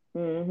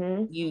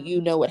 Mm-hmm.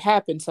 you know what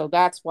happened. So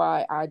that's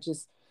why I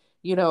just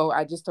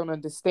don't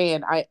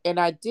understand. I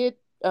did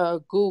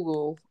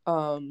Google,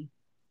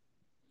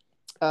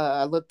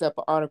 I looked up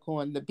an article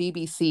on the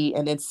BBC,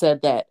 and it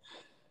said that,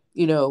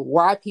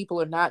 why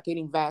people are not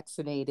getting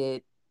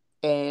vaccinated.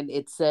 And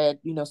it said,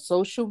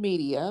 social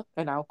media,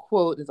 and I'll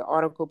quote, there's an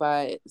article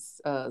by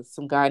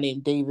some guy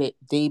named David.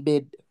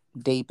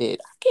 I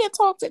can't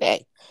talk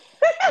today.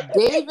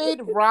 David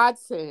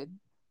Rodson,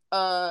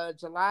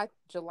 July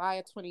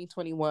of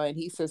 2021.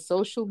 He says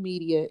social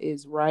media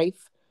is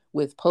rife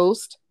with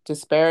posts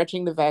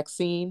disparaging the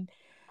vaccine,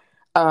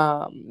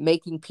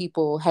 making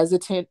people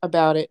hesitant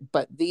about it.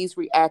 But these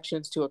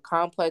reactions to a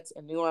complex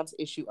and nuanced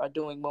issue are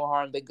doing more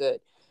harm than good.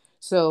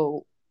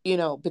 So,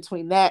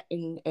 between that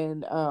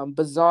and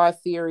bizarre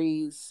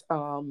theories,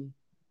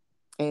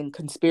 and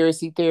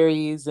conspiracy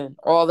theories and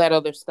all that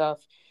other stuff,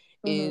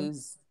 Mm-hmm.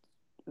 is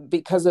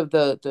because of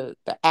the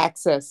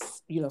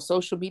access.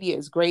 Social media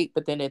is great,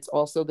 but then it's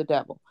also the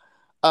devil.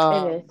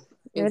 It is.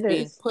 Is It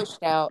being is.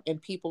 pushed out,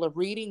 and people are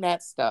reading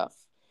that stuff,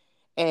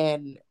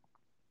 and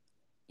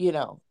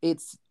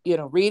it's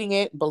reading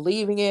it,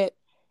 believing it,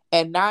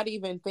 and not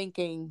even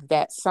thinking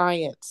that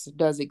science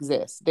does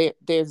exist.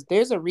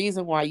 There's a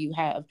reason why you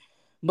have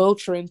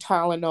Motrin,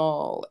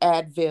 Tylenol,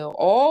 Advil,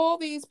 all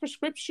these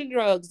prescription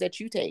drugs that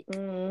you take.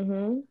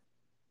 Mm-hmm.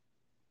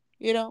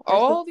 That's the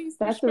All these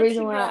that's the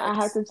reason prescription why I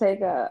have drugs. to take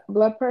a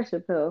blood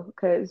pressure pill.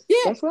 Because Yeah,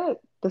 guess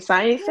what? The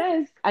science yeah.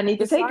 says I need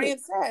The to take it.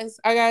 science says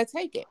I gotta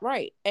take it,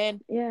 right?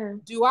 And Yeah.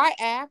 do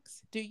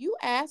you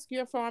ask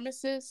your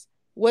pharmacist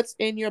what's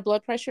in your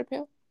blood pressure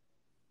pill?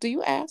 Do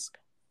you ask?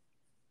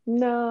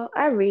 No,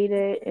 I read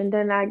it and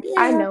then I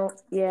Yeah, know,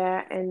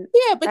 yeah, and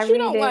yeah, I but you read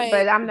don't it, but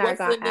like I'm not what's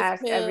gonna in this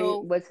ask every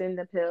pill. what's in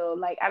the pill.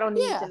 Like I don't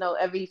need to Yeah, know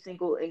every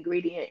single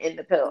ingredient in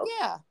the pill.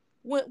 yeah.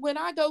 When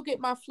I go get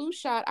my flu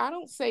shot, I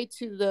don't say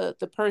to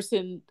the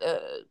person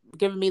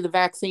giving me the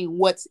vaccine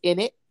what's in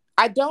it.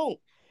 I don't,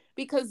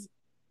 because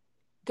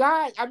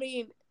God, I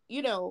mean,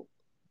 you know,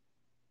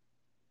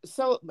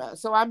 so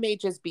I may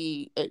just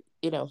be,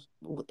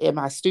 am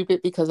I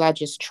stupid because I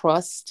just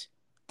trust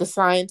the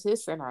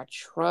scientists and I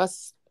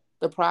trust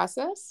the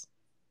process?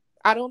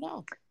 I don't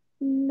know.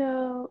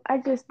 No, I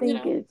just You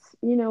think know. it's,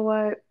 you know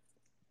what,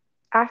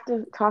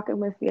 after talking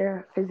with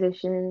your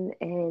physician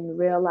and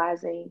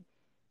realizing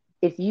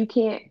if you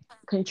can't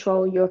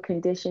control your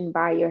condition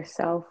by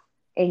yourself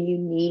and you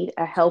need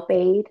a help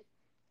aid,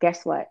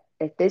 guess what?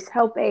 If this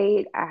help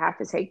aid, I have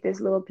to take this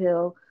little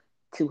pill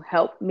to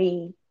help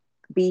me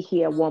be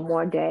here one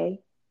more day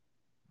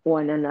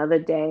or another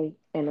day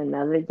and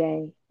another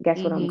day,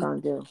 guess what I'm Mhm.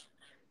 going to do?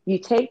 You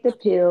take the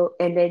pill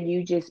and then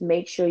you just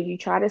make sure you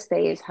try to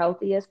stay as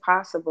healthy as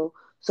possible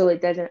so it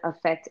doesn't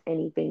affect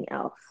anything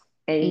else.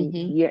 And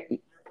Mhm.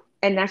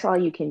 that's all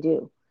you can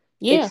do.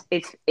 Yeah.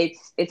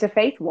 It's a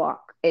faith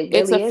walk. It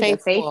It's a really is a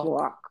faith faith walk.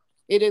 walk.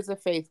 It is a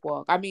faith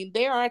walk. I mean,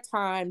 there are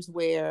times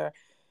where,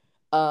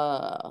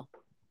 uh,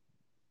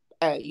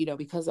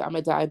 because I'm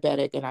a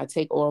diabetic and I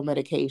take oral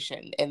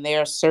medication, and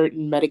there are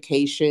certain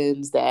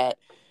medications that,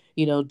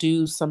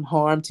 do some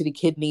harm to the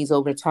kidneys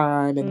over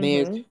time, and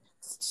there's Mm-hmm.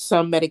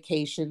 some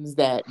medications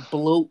that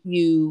bloat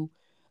you.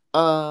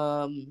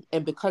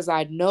 And because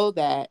I know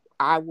that,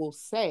 I will,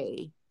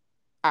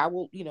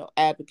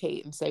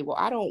 advocate and say, well,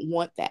 I don't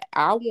want that.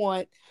 I don't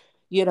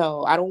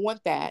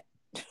want that.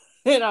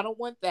 And I don't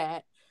want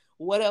that.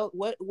 What else,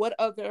 what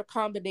other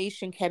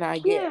combination can I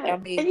get? Yeah, I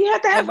mean, and you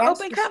have to and have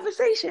that's open just,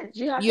 conversations.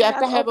 You have you to have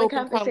to have have open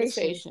open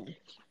conversations, conversation.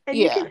 and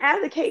you Yeah. can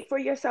advocate for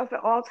yourself at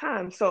all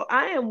times. So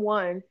I am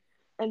one,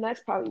 and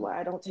that's probably why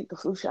I don't take the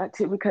flu shot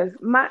too. Because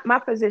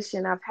my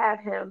physician, I've had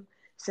him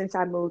since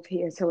I moved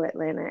here to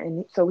Atlanta,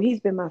 and so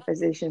he's been my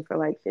physician for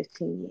like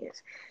 15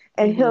 years.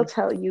 And he'll Mm-hmm.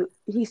 tell you,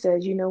 he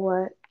says, you know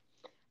what?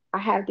 I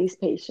have these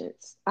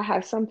patients. I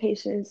have some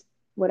patients,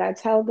 what I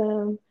tell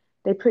them,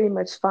 they pretty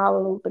much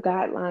follow the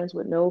guidelines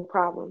with no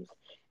problems.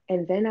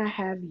 And then I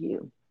have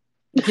you.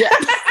 Yeah.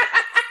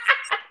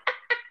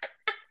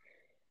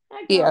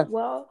 I go, Yeah.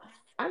 well,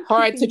 I'm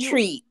Hard to keeping you,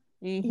 treat.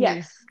 Mm-hmm.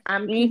 yes,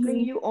 I'm keeping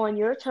Mm-hmm. you on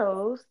your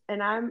toes.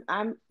 And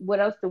what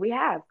else do we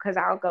have? Because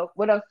I'll go,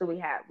 what else do we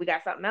have? We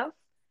got something else?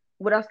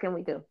 What else can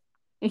we do?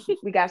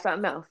 We got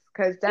something else.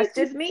 Because that's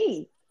just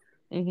me.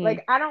 Mm-hmm.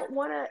 Like, I don't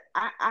want to,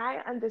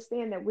 I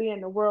understand that we're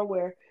in a world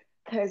where,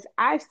 because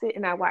I sit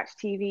and I watch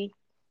TV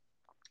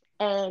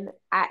and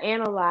I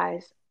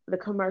analyze the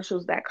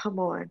commercials that come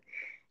on.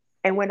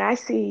 And when I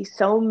see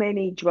so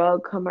many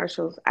drug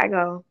commercials, I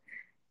go,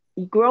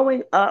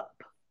 growing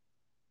up,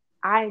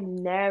 I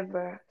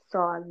never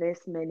saw this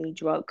many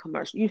drug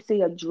commercials. You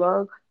see a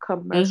drug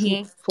commercial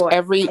Mm-hmm. for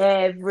Every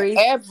every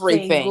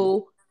everything.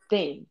 single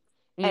thing.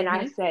 And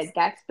I Mm-hmm. said,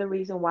 that's the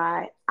reason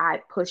why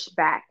I push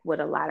back with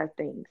a lot of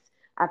things.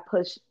 I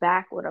push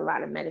back with a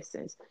lot of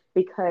medicines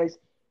because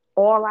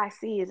all I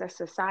see is a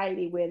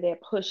society where they're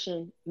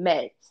pushing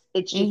meds.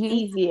 It's just Mm-hmm.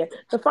 easier.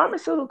 The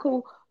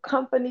pharmaceutical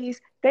companies,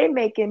 they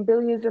making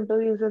billions and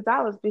billions of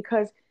dollars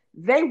because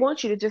they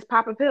want you to just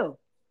pop a pill.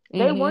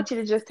 They Mm-hmm. want you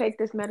to just take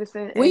this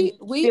medicine and We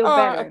feel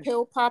are a better.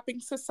 pill popping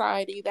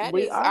society. That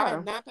We is, I am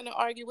are. not going to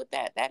argue with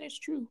that. That is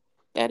true.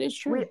 That is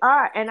We true.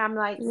 are. And I'm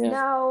like, Yeah.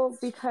 no,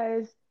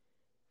 because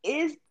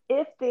is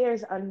if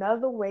there's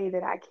another way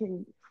that I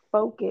can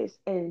focus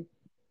and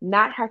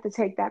not have to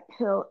take that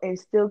pill and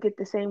still get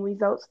the same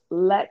results,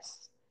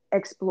 let's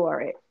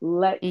explore it.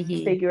 Let's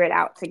Mm-hmm. figure it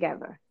out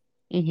together.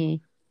 Mm-hmm.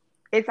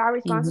 It's our Mm-hmm.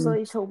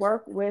 responsibility to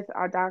work with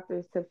our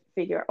doctors to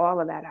figure all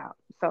of that out.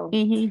 So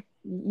Mm-hmm.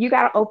 you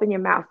got to open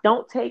your mouth.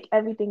 Don't take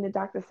everything the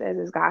doctor says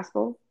as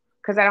gospel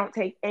because I don't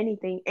take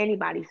anything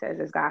anybody says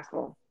as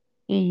gospel.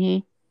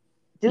 Mm-hmm.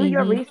 Do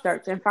your Mm-hmm.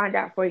 research and find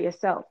out for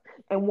yourself.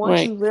 And once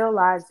Right. you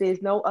realize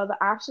there's no other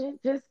option,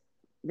 just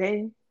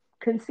then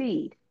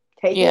concede.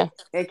 Take Yeah. it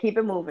and keep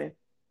it moving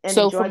and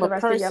So enjoy from the a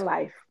rest of your person,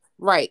 life.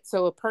 right.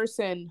 So a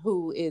person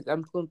who is,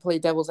 I'm going to play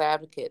devil's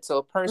advocate. So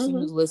a person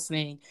Mm-hmm. who's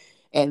listening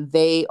and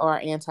they are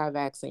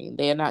anti-vaccine,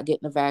 they're not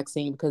getting a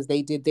vaccine because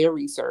they did their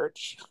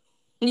research,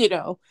 you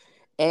know,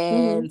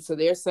 Mm-hmm. and so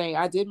they're saying,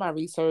 I did my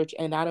research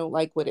and I don't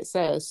like what it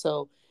says.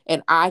 So,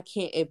 and I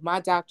can't, if my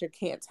doctor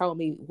can't tell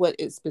me what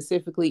is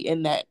specifically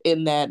in that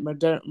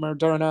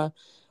Moderna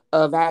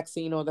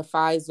vaccine or the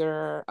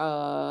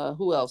Pfizer,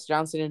 who else?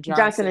 Johnson and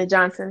Johnson and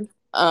Johnson.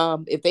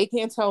 Johnson. If they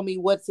can't tell me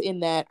what's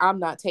in that, I'm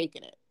not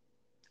taking it.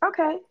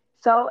 Okay.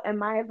 So, and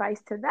my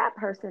advice to that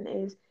person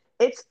is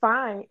it's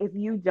fine if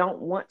you don't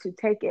want to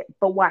take it,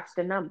 but watch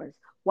the numbers,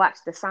 watch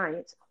the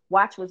science,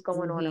 watch what's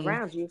going on Mm-hmm.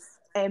 around you,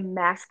 and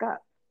mask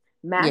up.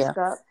 Yeah. Mask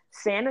up,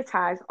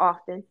 sanitize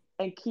often,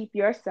 and keep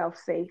yourself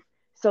safe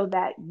so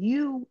that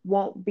you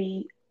won't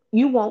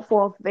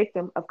fall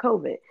victim of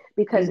COVID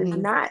because it's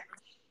Mm-hmm. not,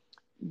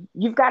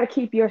 you've got to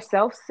keep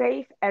yourself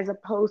safe as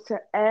opposed to,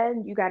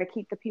 and you got to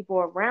keep the people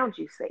around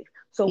you safe.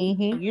 So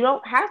Mm-hmm. you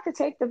don't have to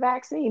take the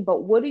vaccine,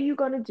 but what are you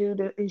going to do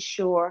to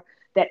ensure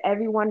that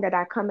everyone that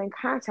I come in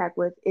contact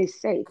with is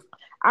safe?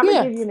 I'm going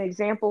to Yeah. give you an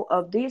example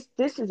of this.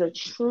 This is a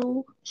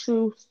true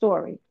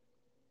story.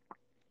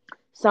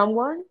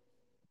 Someone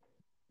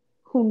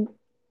who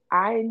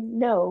I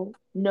know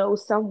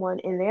someone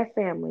in their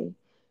family.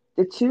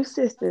 The two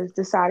sisters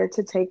decided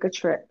to take a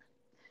trip.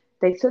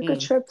 They took a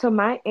Mm. trip to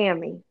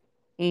Miami,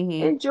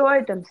 Mm-hmm.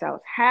 enjoyed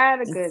themselves,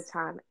 had a good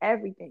time,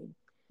 everything.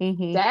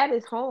 Mm-hmm. Dad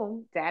is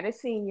home, dad is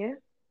senior.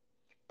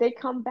 They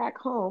come back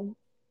home,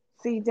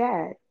 see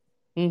dad.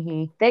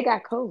 Mm-hmm. They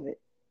got COVID.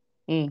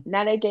 Mm.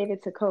 Now they gave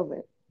it to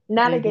COVID.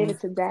 Now they gave Mm-hmm.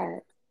 it to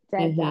dad. Dad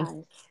Mm-hmm.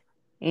 dies.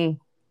 Mm.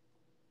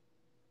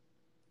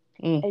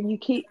 Mm.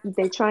 And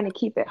they're trying to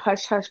keep it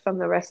hush hush from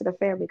the rest of the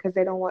family because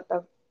they don't want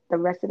the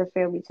rest of the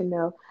family to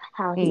know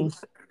how he Mm.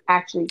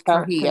 actually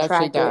How he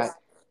actually contracted died.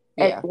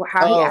 and Yeah.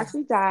 how he Oh,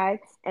 actually died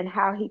and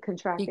how he he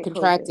contracted COVID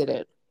contracted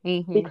it.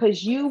 Mm-hmm.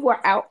 because you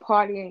were out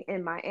partying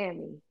in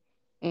Miami.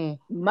 Mm.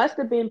 Must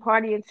have been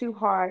partying too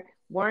hard,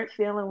 weren't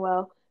feeling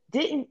well.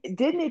 Didn't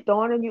it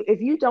dawn on you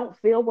if you don't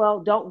feel well,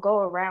 don't go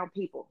around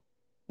people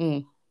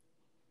Mm.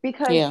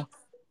 because Yeah.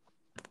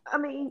 I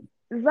mean,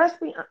 let's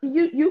be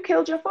you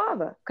killed your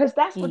father because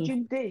that's what Mm.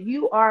 you did.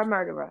 You are a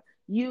murderer.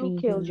 You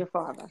killed Mm-hmm. your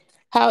father.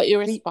 How So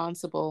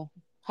irresponsible.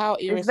 How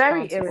it's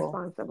very irresponsible.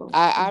 irresponsible.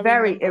 I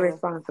Very remember what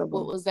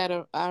irresponsible. was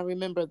that? I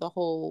remember the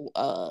whole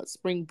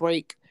spring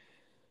break,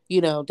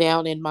 you know,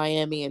 down in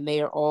Miami, and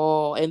they're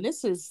all, and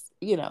this is,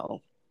 you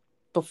know,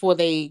 before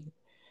they,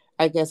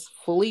 I guess,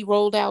 fully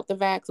rolled out the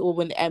vax, or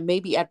when, and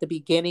maybe at the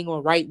beginning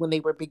or right when they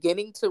were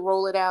beginning to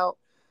roll it out,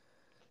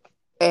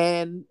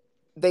 and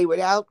they were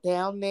out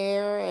down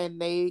there,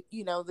 and they,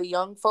 you know, the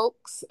young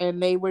folks,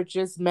 and they were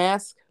just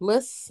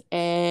maskless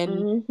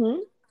and Mm-hmm.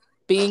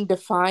 being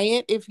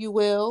defiant, if you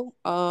will.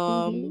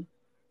 Mm-hmm.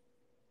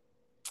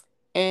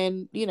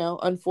 And you know,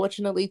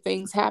 unfortunately,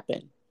 things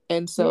happen,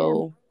 and Yeah,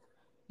 so,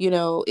 you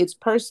know, it's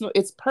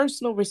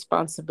personal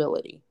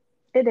responsibility.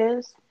 it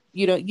is.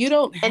 You know, you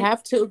don't And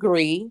have to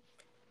agree,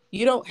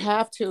 You don't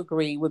have to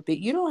agree with it.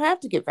 You don't have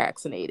to get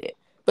vaccinated.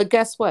 But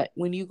guess what?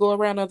 When you go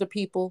around other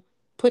people,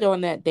 put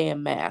on that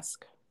damn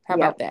mask. How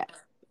about Yep. that?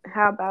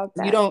 How about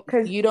You that? don't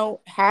Because you don't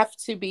have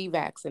to be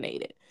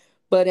vaccinated,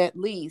 but at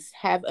least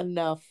have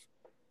enough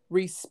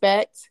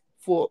respect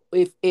for,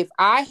 if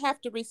I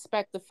have to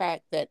respect the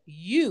fact that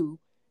you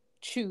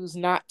choose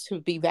not to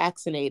be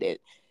vaccinated,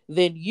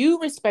 then you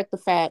respect the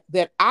fact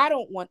that I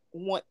don't want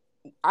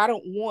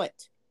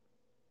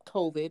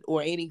COVID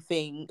or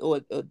anything,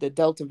 or the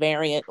Delta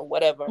variant or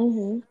whatever.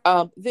 hmm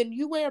Then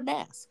you wear a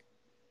mask.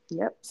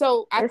 yep,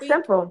 So I it's think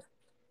simple.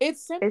 it's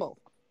It's simple.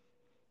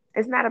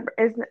 it's not a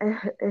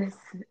it's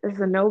it's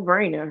a no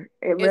brainer.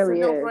 It It's a really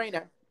no is.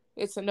 brainer.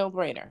 It's a no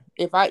brainer.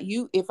 If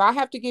I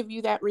have to give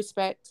you that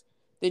respect,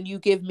 then you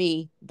give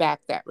me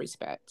back that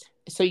respect.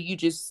 So you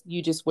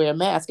just wear a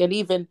mask, and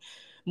even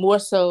more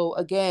so,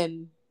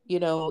 again,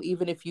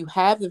 even if you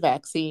have the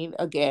vaccine,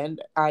 again,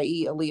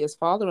 i.e., Aaliyah's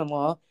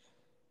father-in-law,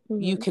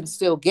 you hmm can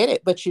still get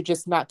it, but you're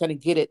just not going to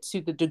get it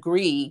to the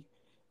degree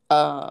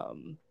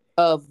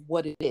of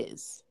what it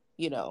is,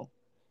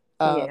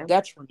 Yeah,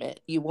 detriment.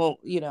 You won't,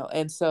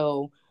 and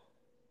so,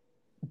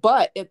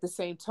 but at the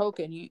same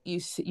token, you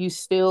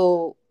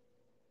still,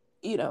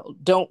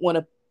 don't want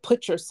to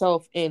put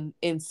yourself in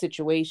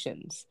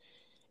situations,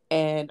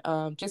 and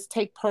just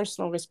take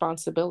personal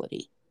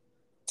responsibility.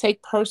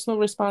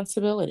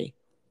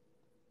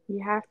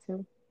 you have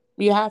to.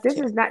 You have This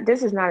to. is not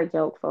this is not a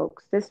joke,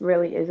 folks. This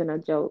really isn't a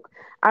joke.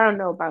 I don't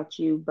know about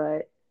you,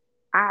 but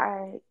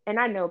I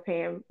know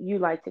Pam, you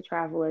like to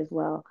travel as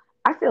well.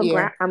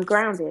 Yeah, I'm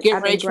grounded. getting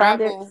I've ready been to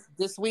grounded. travel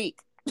this week.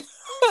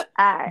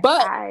 I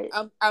But I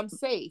I'm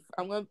safe.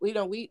 I'm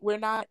gonna, we're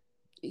not.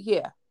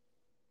 Yeah,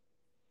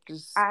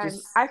 just.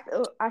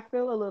 I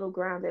feel a little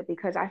grounded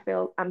because I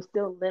feel I'm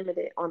still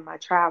limited on my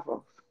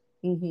travel.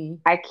 Hmm.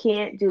 I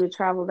can't do the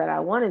travel that I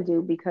want to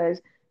do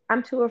because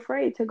I'm too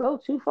afraid to go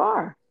too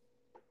far.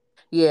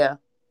 Yeah,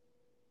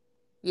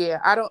 yeah.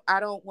 I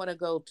don't want to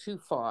go too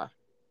far.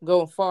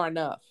 Going far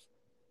enough,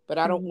 but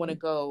I don't want to hmm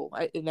go.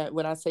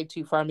 When I say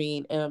too far, I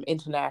mean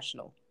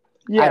international.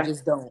 I Yeah.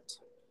 just don't.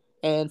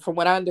 And from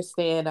what I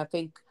understand, I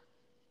think,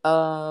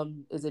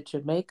 is it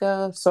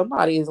Jamaica?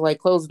 Somebody is like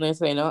closing there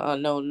saying,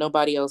 no,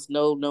 nobody else,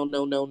 no, no,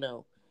 no, no,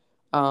 no.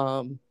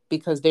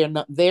 Because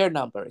their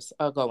numbers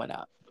are going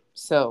up.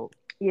 So.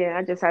 Yeah,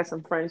 I just had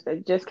some friends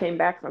that just came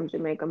back from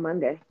Jamaica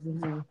Monday.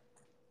 Hmm.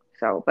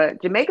 So,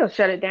 but Jamaica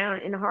shut it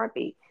down in a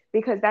heartbeat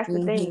because that's the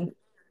Hmm. thing.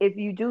 If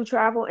you do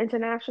travel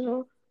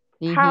international,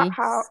 how Hmm.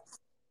 how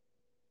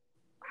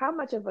how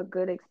much of a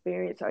good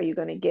experience are you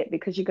going to get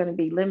because you're going to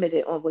be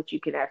limited on what you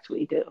can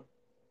actually do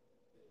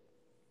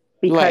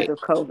because Right. of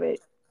COVID.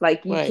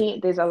 Like you Right.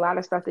 can't. There's a lot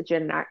of stuff that you're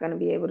not going to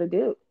be able to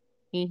do.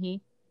 Hmm.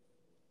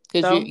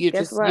 Because So,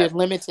 guess you're what?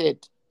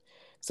 limited.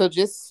 So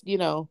just,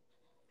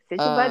 Sit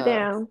your butt uh,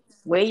 down,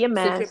 wear your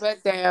sit your mask,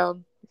 butt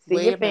down, see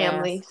wear your your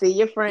family, mask. see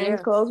your friends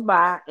Yeah. close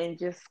by, and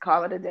just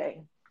call it a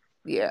day.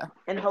 Yeah.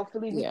 And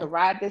hopefully, we Yeah. can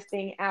ride this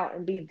thing out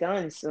and be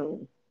done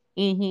soon.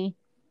 Hmm.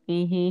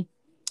 Hmm.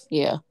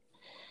 Yeah.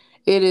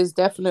 It is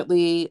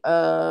definitely,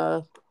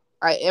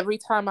 every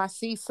time I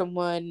see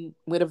someone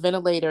with a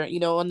ventilator,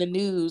 on the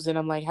news, and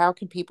I'm like, how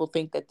can people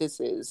think that this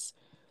is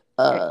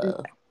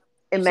uh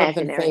something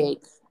Imaginary.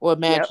 fake or Yep.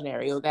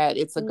 imaginary, or that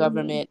it's a hmm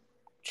government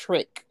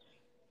trick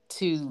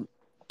to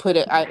put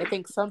it. I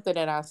think something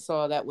that I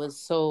saw that was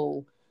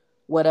so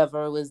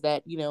whatever was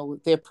that,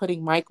 they're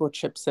putting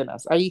microchips in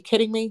us. Are you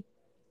kidding me?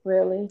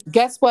 Really?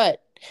 Guess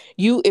what?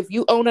 If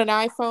you own an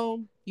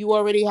iPhone, you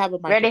already have a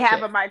Ready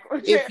have microchip. a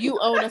microchip. If you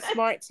own a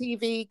smart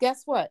TV,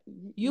 guess what?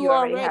 You You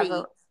already have a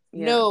already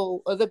yeah.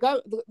 know,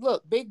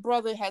 look, Big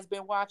Brother has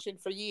been watching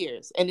for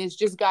years, and it's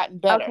just gotten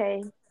better.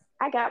 Okay.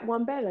 I got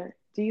one better.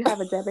 Do you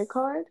have a debit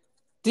card?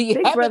 Do you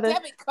Big have a brother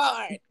debit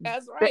card?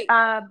 That's right.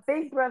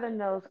 Big brother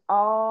knows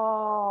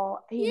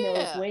all. He knows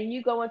Yeah, when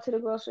you go into the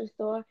grocery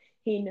store.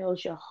 He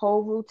knows your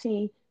whole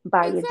routine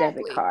by your debit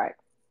exactly. card.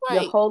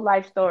 Your Right, whole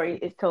life story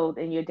is told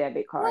in your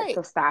debit card. right.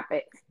 So stop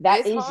it. That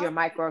It's is your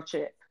hard.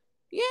 microchip.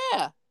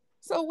 Yeah.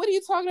 So what are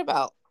you talking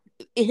about?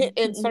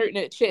 Inserting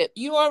a chip.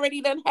 You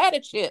already done had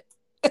a chip.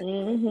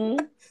 hmm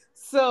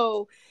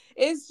So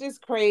it's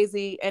just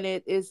crazy. And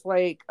it is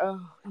like, oh,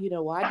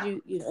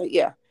 why'd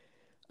yeah.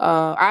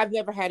 I've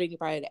never had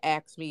anybody to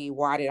ask me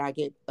why did I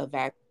get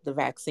the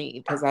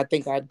vaccine, because I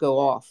think I'd go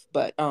off.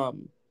 But I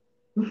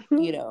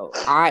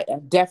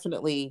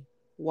definitely,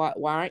 why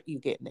aren't you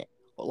getting it?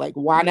 Like,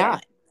 why Yeah.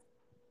 not?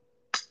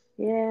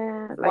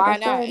 Yeah. Like I Why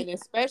not? said, And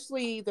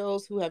especially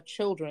those who have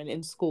children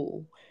in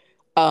school.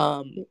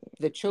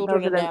 The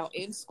children those are are the now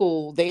in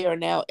school. They are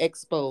now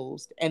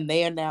exposed, and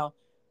they are now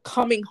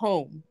coming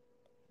home,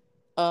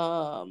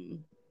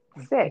 um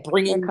sick. They're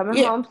bringing, coming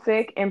yeah, home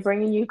sick and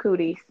bringing you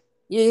cooties.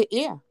 yeah,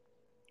 yeah,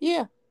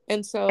 yeah. And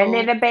And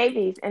then so, the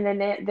babies, and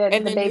then and the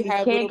then you babies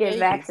have can't little get babies.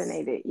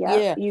 vaccinated. Yep,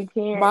 Yeah.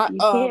 My you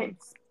can't.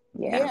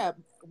 Yeah. yeah,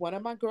 one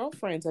of my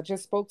girlfriends, I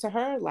just spoke to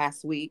her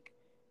last week.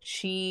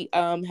 She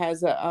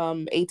has a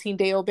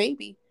 18-day-old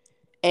baby,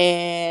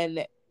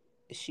 and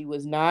she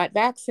was not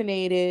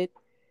vaccinated.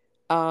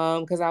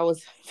 because I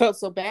was felt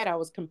so bad. I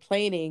was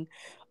complaining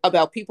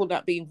about people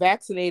not being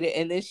vaccinated,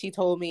 and then she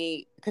told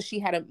me, because she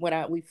had a when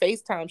I we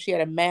FaceTime, she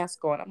had a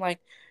mask on. I'm like,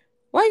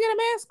 why you got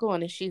a mask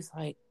on? And she's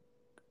like,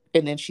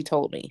 and then she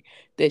told me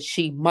that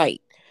she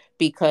might,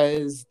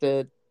 because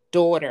the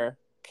daughter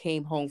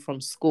came home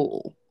from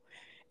school,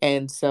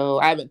 and so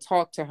I haven't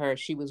talked to her.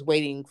 She was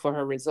waiting for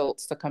her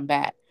results to come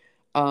back.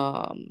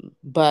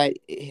 But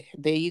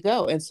there you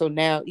go. And so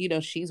now,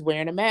 she's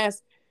wearing a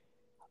mask,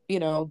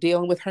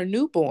 dealing with her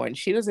newborn.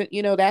 She doesn't,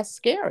 that's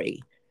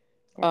scary.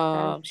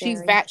 That's very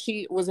scary.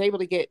 She was able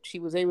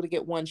to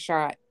get one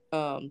shot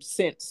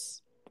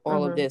since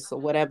all of Mm-hmm. this or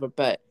whatever,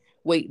 but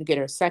waiting to get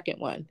her second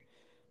one.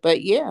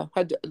 But yeah,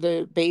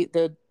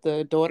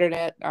 the daughter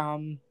that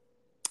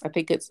I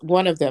think it's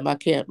one of them. I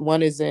can't.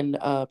 One is in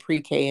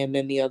pre-K, and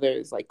then the other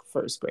is like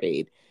first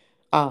grade.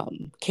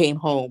 Came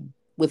home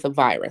with a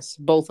virus.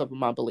 Both of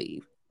them, I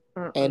believe,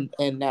 Mm-mm.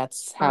 and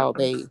that's how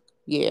Mm-mm.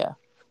 yeah,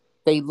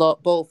 they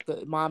both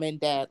the mom and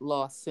dad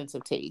lost sense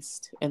of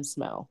taste and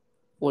smell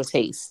or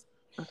taste.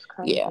 That's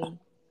Yeah, crazy.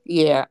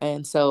 yeah,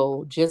 and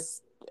so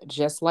just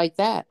like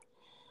that.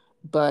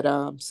 But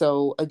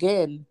so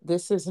again,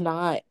 this is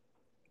not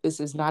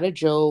a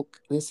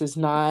joke. This is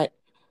not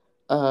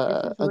This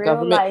is a real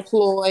government life.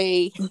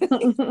 ploy,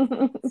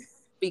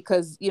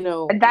 because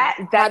how That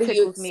do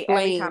you tickles me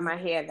every time explain? I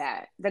hear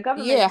that. The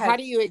government Yeah, how has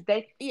do you?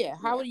 they Yeah,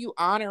 how yeah. are you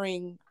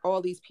honoring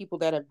all these people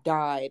that have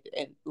died?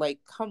 And like,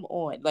 come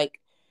on, like,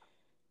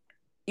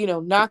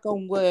 knock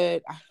on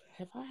wood.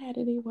 Have I had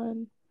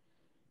anyone?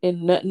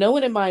 And no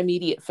one in my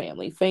immediate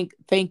family. Thank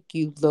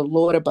you, the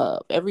Lord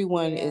above.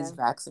 Everyone is Yeah.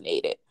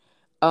 vaccinated.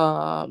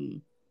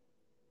 Um,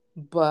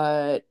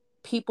 but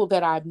people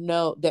that I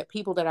know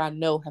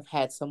have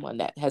had someone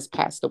that has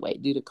passed away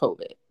due to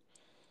COVID.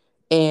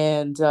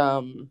 And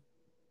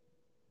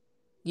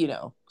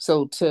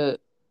so to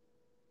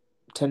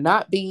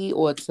not be,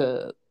 or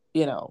to,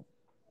 you know,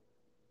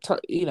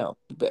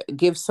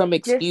 give some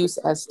Just excuse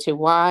as to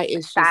why,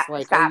 it's just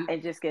like, are stop you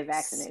and just get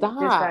vaccinated. Just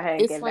go stop. ahead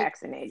and get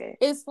vaccinated.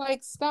 It's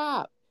like,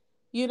 stop.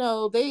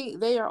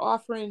 They are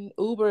offering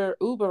Uber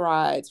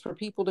rides for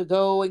people to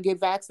go and get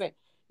vaccinated.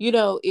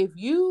 If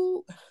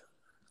you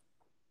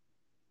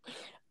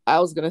I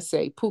was gonna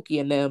say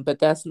Pookie and them, but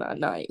that's not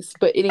nice.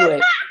 But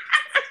anyway,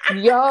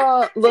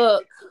 y'all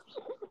look,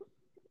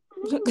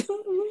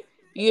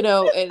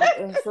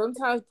 and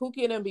sometimes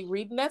Pookie and them be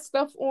reading that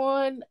stuff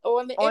on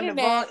the On the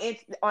wrong internet,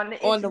 on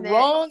the on the internet.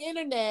 wrong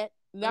internet,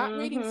 not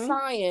reading Mm-hmm.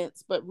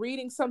 science, but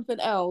reading something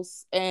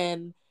else,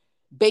 and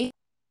base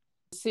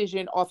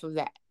decision off of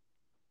that.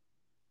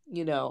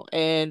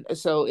 And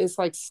so it's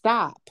like,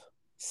 stop,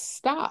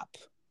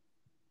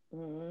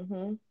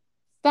 Mm-hmm.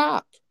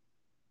 stop.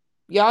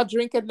 Y'all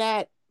drinking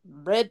that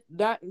red,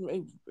 not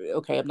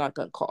okay, I'm not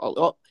gonna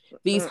call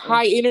these Mm-mm.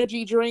 high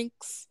energy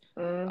drinks,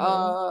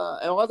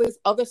 Mm-hmm. and all this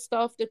other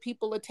stuff that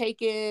people are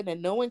taking,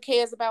 and no one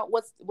cares about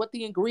what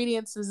the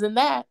ingredients is in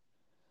that.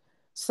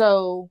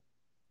 So,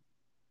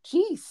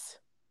 jeez,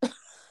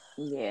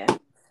 Yeah.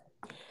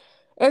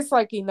 it's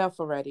like, enough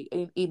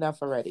already,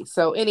 enough already.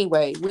 So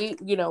anyway,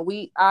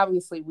 we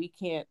obviously we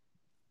can't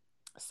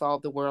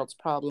solve the world's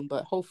problem,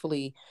 but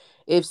hopefully,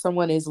 if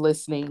someone is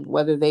listening,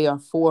 whether they are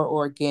for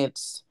or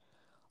against,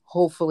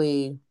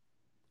 hopefully,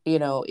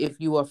 if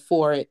you are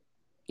for it,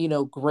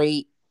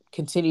 great.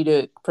 Continue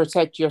to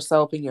protect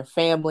yourself and your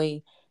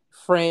family,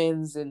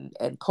 friends, and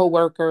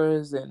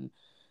coworkers, and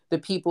the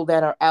people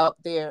that are out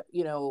there,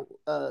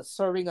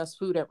 serving us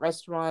food at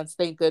restaurants.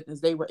 Thank goodness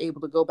they were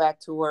able to go back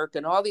to work,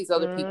 and all these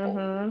other people,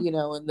 Mm-hmm.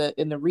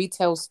 in the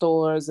retail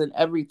stores and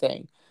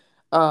everything.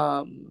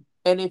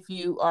 And if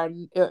you are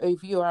an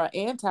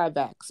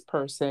anti-vax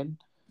person,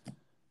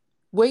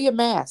 wear your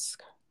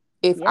mask.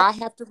 If I Yep.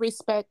 have to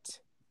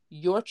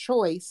your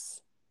choice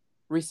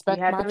You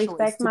respect have my to choice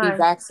respect to be mine. Yep.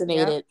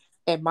 vaccinated,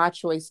 and my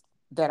choice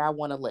that I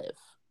want to live.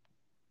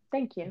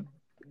 Thank you.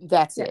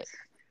 That's Yes. it.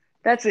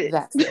 That's it.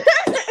 That's it.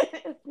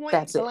 Point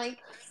That's it. blank.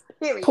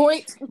 Period.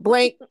 Point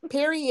blank.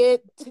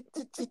 Period.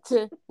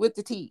 With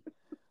the T.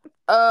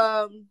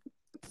 Um.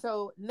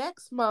 So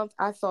next month,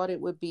 I thought it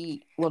would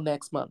be, well,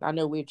 next month. I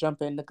know we're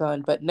jumping the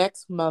gun, but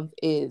next month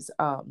is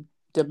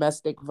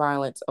Domestic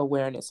Violence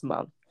Awareness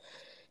Month,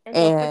 And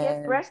don't forget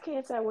and Breast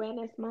Cancer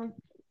Awareness Month.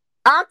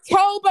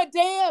 October.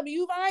 Damn,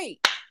 you right.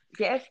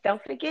 Yes,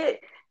 don't forget.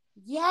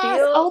 Yes.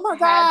 Still Oh my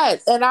have, God.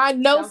 And I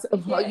know, don't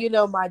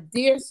forget, my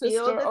dear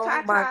feel sister. the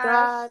Oh my tatas.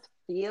 God.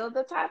 Feel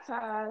the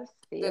tatas.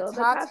 The Feel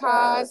the tatas.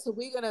 tatas. So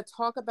we're gonna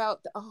talk about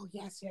oh,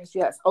 yes, yes,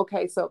 yes.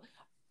 Okay, so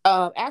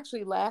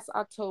actually last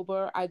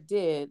October I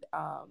did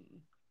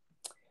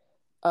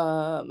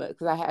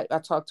because I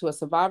talked to a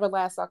survivor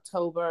last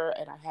October,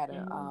 and I had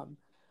Mm-hmm.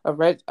 a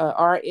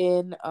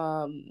RN,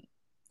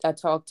 I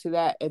talked to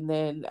that, and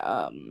then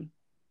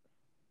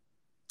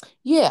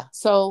yeah,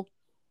 so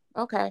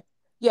okay.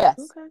 Yes.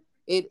 Okay.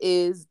 It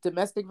is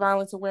Domestic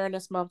Violence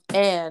Awareness Month,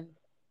 and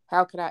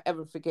how could I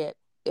ever forget,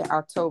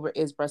 October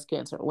is Breast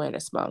Cancer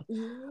Awareness Month.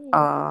 Yes.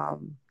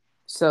 Um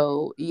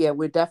so yeah,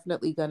 we're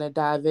definitely going to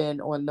dive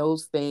in on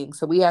those things.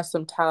 So we have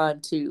some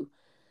time to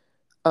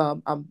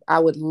I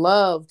would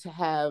love to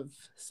have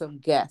some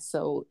guests.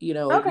 So, if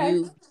Okay.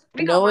 you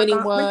We gonna know work on we.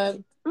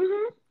 anyone,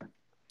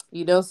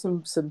 Mhm.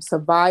 some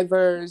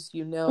survivors,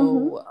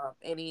 Mhm.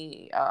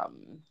 any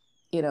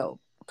you know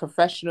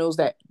professionals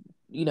that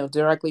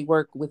directly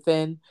work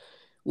within,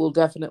 we'll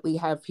definitely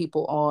have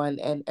people on.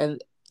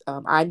 And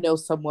I know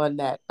someone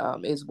that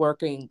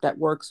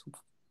works.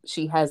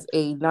 She has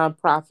a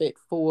nonprofit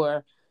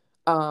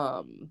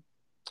um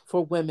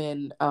for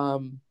women,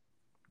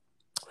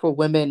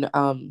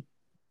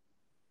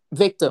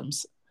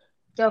 victims,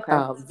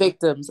 Okay.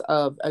 victims,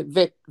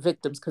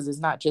 because it's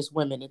not just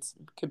women. It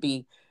could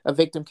be a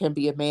victim, can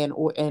be a man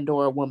or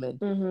a woman,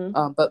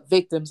 Mhm. but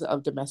victims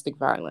of domestic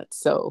violence.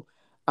 So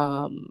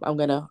I'm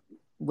gonna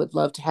would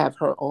love to have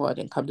her on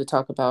and come to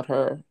talk about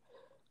her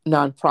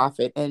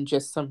nonprofit and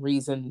just some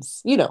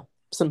reasons,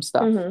 some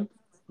stuff. Mhm.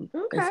 And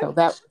Okay. so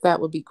that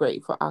would be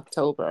great for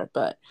October.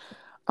 Okay.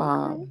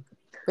 Um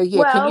but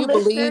yeah, can Well, you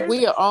believe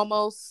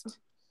listeners.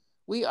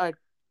 we are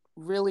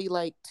really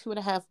like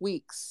 2.5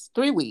 weeks,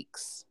 3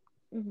 weeks,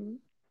 Mhm.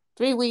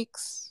 3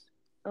 weeks,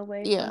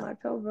 Away from yeah,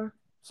 October.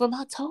 from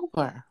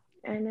October.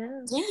 I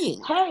know.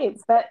 Dang. Hey,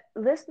 but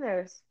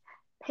listeners,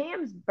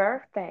 Pam's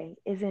birthday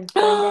is in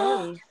 3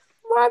 days.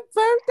 My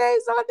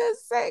birthday's on the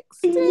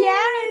 16th.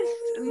 Yes,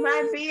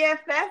 my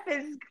BFF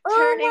is Oh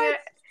turning my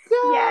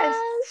a. Yes,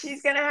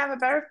 she's gosh. gonna have a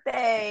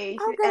birthday,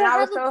 I'm and gonna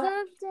have a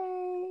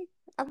birthday.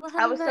 I'm gonna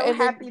have I a was so birthday. And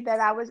then, happy that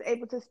I was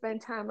able to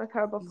spend time with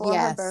her before her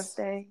yes.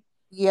 birthday.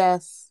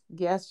 Yes,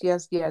 yes,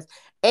 yes, yes.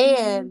 Hmm.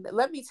 And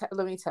let me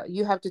tell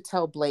you have to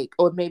tell Blake,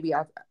 or maybe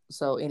I.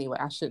 So anyway,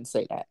 I shouldn't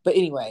say that. But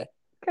anyway,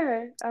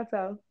 Okay, I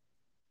felt.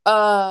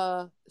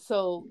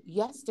 so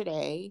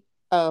yesterday,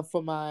 for it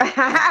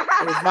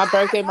was my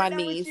birthday, I my know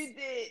what you niece.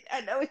 did.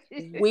 I know what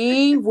you did.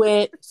 We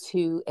went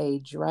to a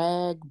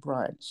drag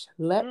brunch.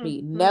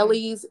 Mm.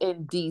 Nellie's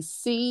in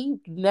DC.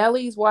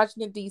 Nellie's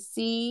Washington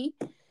DC.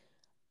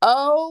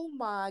 Oh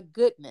my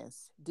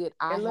goodness, did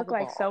I It have looked a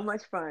like so ball?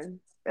 much fun.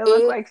 It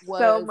looked It like so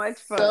was much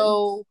fun.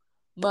 so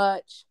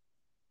much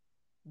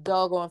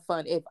doggone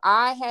fun. If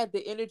I had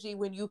the energy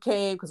when you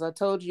came, because I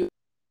told you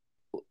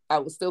I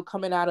was still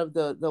coming out of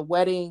The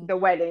wedding, the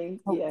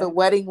yeah.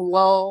 wedding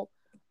lull.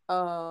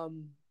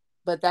 Um,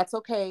 but that's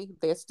okay.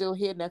 They're still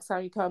here. Next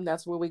time you come,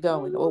 that's where we're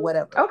going, or Hmm.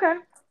 whatever. Okay.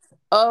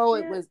 Oh,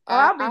 it Yeah. was. Oh,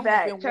 I'll be I have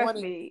back. been Trust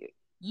wanting. me.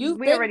 You've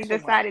We been already to one,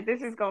 decided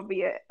this is gonna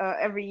be a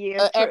every year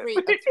trip. every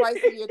a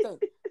twice a year thing.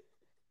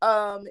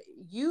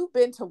 You've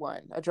been to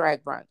one, a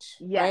drag brunch,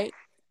 Yes. right?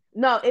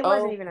 No, it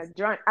wasn't Oh, even a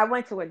drunk. I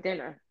went to a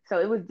dinner. So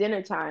it was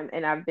dinner time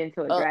and I've been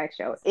to a uh, drag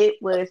show. It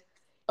was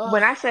uh,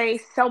 when I say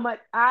so much,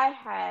 I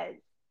had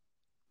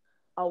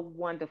a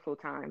wonderful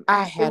time.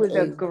 I It had was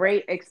a a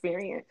great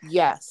experience.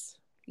 yes,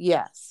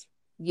 yes,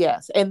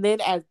 yes. And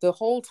then as the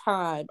whole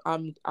time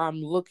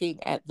I'm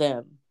looking at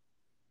them,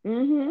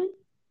 Mhm.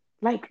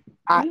 Like,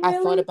 are you I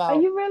thought really? Are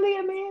about, you really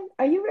a man?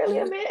 Are you are really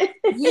a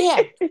you,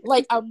 yeah,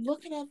 like I'm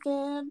looking at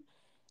them,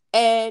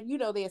 and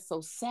they're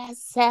so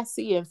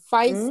sassy and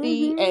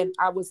feisty, and Mhm.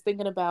 I was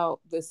thinking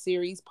about the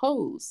series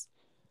Pose.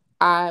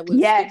 I was thinking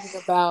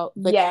Yes. about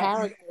the Yes.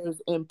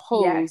 characters in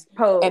Yes.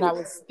 Pose, and I Pose.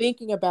 was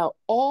thinking about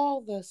all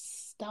the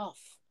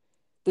stuff,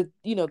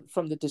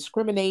 from the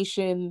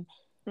discrimination,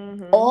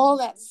 Mhm. all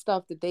that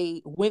stuff that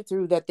they went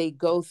through, that they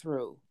go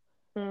through.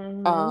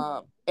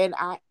 Mhm. And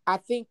I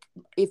think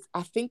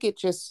it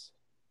just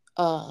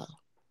uh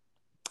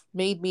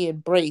made me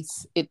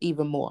embrace it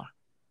even more.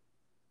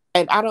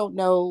 And I don't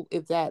know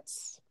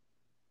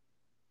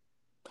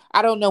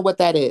what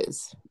that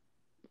is.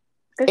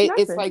 It's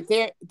It's nothing. like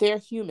they're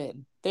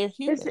human. They're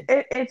human.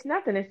 It's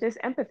nothing. It's just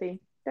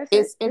empathy. That's it.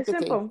 It's It's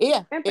empathy. simple.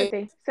 Yeah.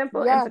 Empathy.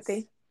 Simple Yes.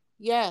 empathy.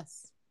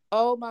 Yes.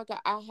 Oh my God.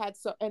 I had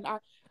so and I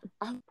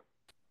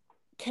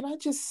can I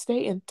just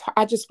stay in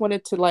I just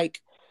wanted to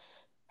like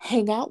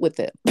hang out with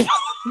them.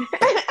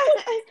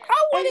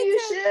 And you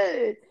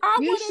should. I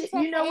You wanted should.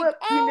 to You know hang what?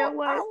 You know out.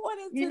 what? I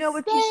wanted You to know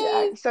what you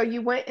should. stay. So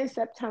you went in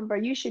September.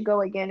 You should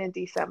go again in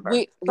December.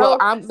 Well, So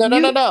I'm you.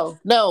 no.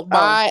 Oh.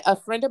 My a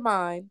friend of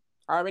mine,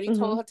 I already told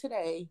Mhm. her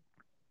today,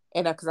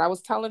 and because I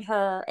was telling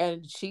her,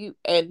 and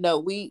no,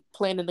 we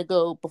planning to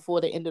go before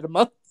the end of the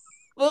month,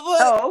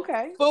 Oh.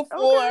 Okay. Okay.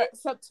 before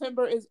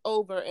September is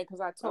over. And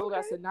because I told her,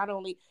 I Okay. said not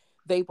only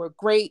they were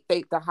great,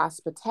 the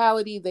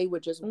hospitality, they were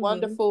just Mhm.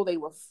 wonderful. They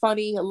were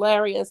funny,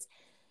 hilarious,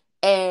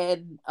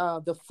 and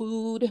the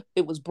food,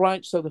 it was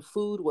brunch, so the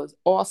food was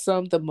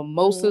awesome. The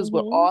mimosas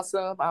were Mhm.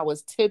 awesome. I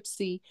was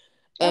tipsy,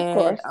 Of and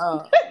course.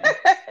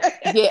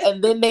 yeah,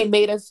 and then they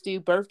made us do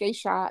birthday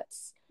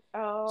shots.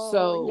 Oh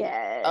So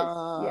yes,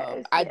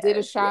 yes, I did a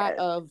yes, shot yes.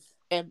 of,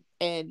 and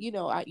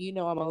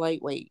I'm a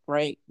lightweight,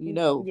 right? Yes,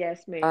 ma'am.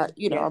 Yes,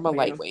 I'm a ma'am.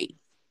 lightweight,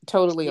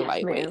 totally a Yes,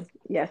 lightweight. ma'am.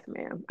 Yes,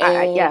 ma'am.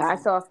 Yeah, And I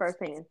saw it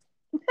firsthand.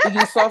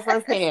 you saw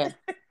firsthand.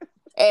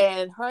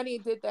 And honey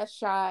did that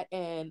shot,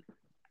 and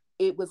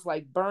it was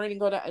like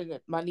burning on it. And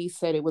my niece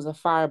said it was a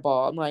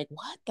fireball. I'm like,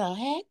 what the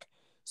heck?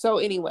 So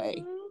anyway,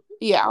 Mhm.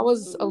 yeah, I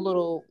was a Mhm.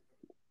 little.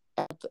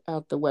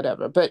 out the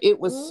whatever. But it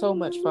was so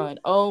much Hmm. fun.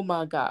 Oh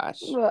my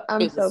gosh. Well,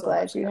 I'm It was so so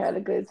glad much you fun. had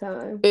a good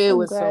time. It I'm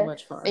was so glad,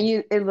 much and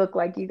fun. it looked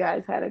like you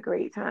guys had a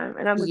great time,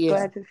 and I was Yeah.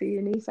 glad to see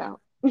your niece out.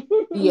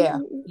 Yeah.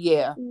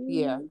 Yeah.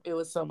 Yeah. Mhm. It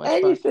was so much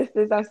And your fun.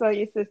 sisters, I saw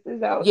your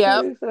sisters out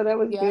Yep. too, so that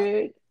was Yep.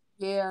 good.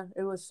 Yeah.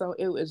 It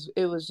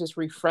was just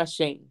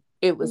refreshing.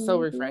 It was so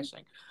Hmm.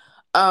 refreshing.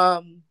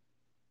 Um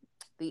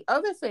the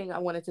other thing I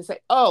wanted to say,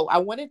 oh, I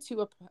wanted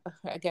to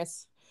I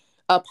guess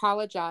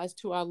apologize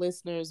to our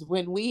listeners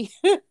when we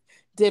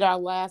did our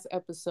last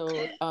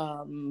episode.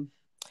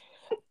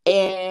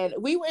 And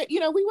we were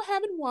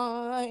having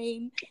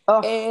wine,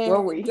 Oh, were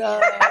and we?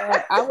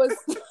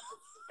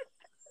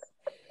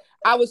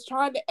 I was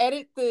trying to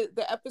edit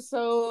the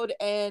episode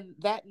and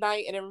that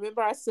night, and I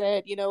remember I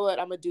said, you know what,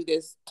 I'm gonna do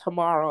this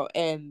tomorrow,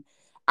 and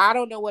I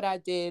don't know what I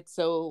did,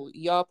 so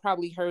y'all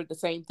probably heard the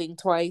same thing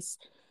twice.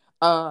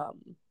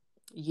 um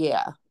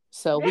yeah,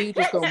 so we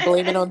just gonna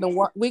blame it on the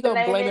wine. We gonna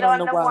Blame blame it it on on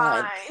the the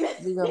wine. wine.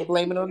 We gonna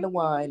blame it on the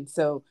wine.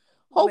 So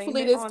Blame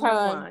hopefully it this on the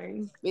time,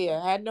 wine.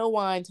 yeah, I had no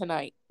wine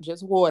tonight,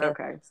 just water.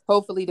 Okay.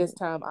 Hopefully this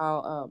time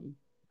I'll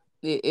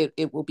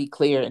it will be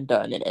clear and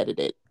done and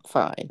edited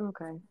fine.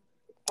 Okay.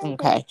 Okay.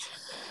 Okay.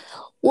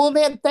 Well,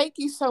 man, thank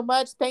you so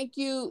much. Thank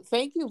you,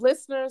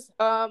 listeners.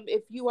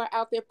 If you are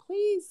out there,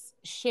 please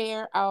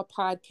share our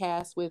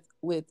podcast with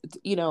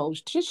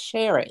just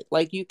share it.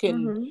 Like, you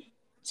can Hmm.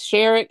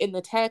 share it in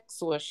the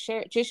text, or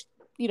share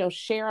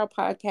our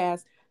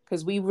podcast,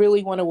 because we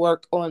really want to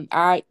work on.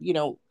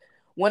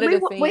 One of the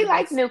We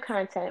like things new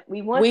content.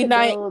 We want we to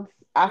not build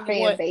our we fan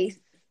want base.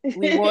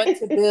 we want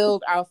to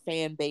build our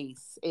fan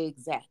base,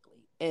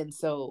 exactly, and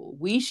so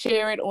we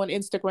share it on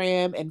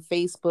Instagram and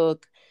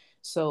Facebook.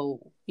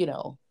 So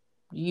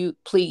you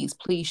please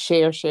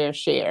share.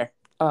 Share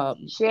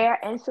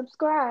and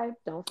subscribe.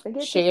 Don't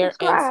forget to Share and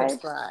subscribe.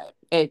 subscribe,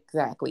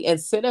 exactly, and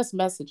send us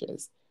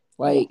messages,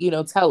 Yes.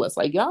 like, tell us,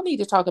 like, y'all need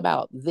to talk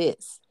about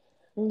this,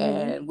 Hmm.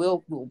 and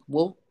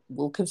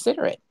we'll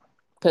consider it,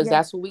 because Yes.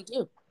 that's what we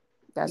do.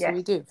 That's what Yes.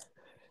 we do.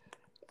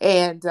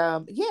 And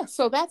yeah,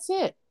 so that's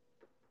it.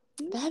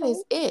 That Okay.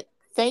 is it.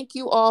 Thank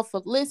you all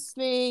for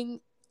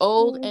listening,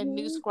 old and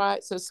new Hmm.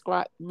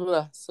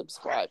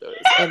 subscribers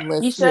and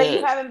You sure you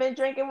listeners. haven't been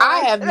drinking I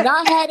wine have today?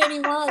 not had any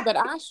wine, but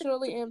I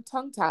surely am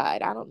tongue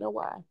tied. I don't know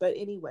why. But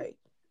anyway,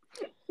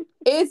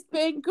 it's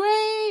been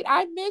great.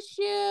 I miss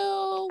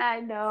you.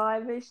 I know. I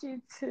miss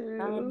you I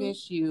too.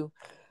 miss you.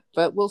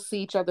 But we'll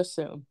see each other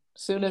soon.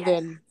 Yes.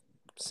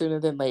 Sooner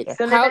than later.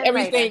 Sooner How's than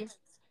later. everything?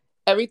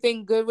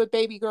 Everything good with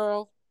baby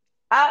girl?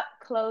 Up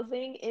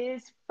closing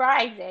is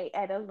Friday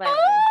at 11.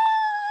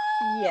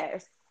 Ah!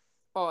 Yes.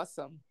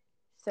 Awesome.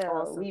 So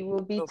Awesome. we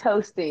will be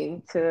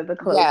toasting to the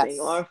closing Yes.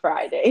 on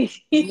Friday.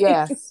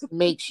 Yes.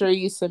 Make sure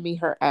you send me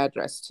her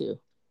address too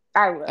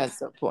I will. at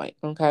some point.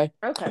 Okay.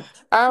 Okay.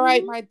 All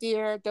right, Hmm. my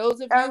dear. Those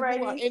of you who are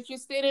Alrighty.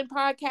 interested in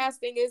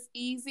podcasting, it's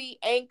easy.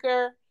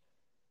 Anchor,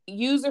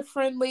 user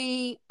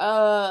friendly.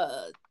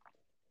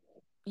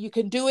 You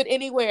can do it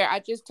anywhere. I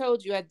just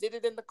told you, I did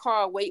it in the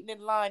car waiting in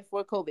line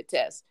for a COVID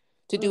test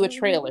to do a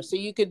trailer. Hmm. So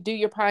you can do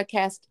your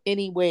podcast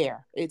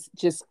anywhere. It's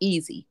just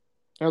easy.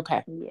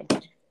 Okay.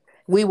 Yes.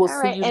 We will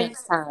All see right. you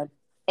next time.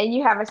 And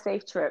you have a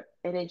safe trip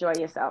and enjoy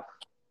yourself.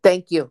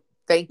 Thank you.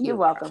 Thank You're you.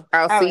 welcome.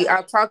 Alrighty.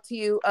 I'll talk to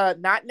you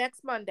not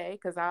next Monday,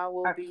 because I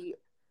will Uh, be,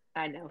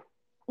 I know.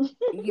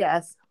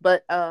 yes,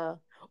 but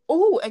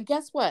oh, and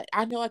guess what?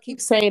 I know I keep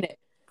saying it.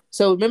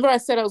 So remember I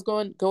said I was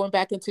going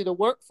back into the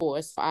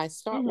workforce. I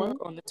start Hmm. work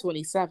on the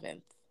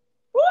 27th.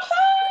 Woohoo!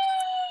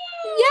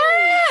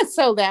 Yeah,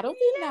 so that'll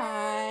be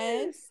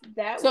Yes, nice.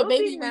 that So will be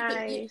maybe we could,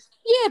 nice.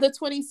 yeah, the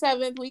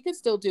 27th, we could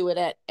still do it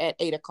at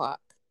 8 o'clock.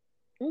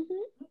 Hmm.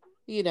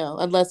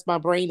 Unless my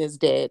brain is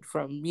dead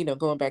from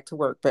going back to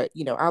work. But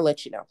I'll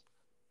let you know.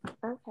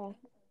 Okay.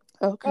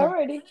 Okay.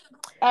 Alrighty.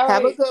 All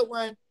Have a right. good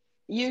one.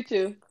 You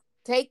too.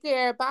 Take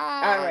care. All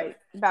Bye. right.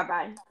 Bye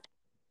bye.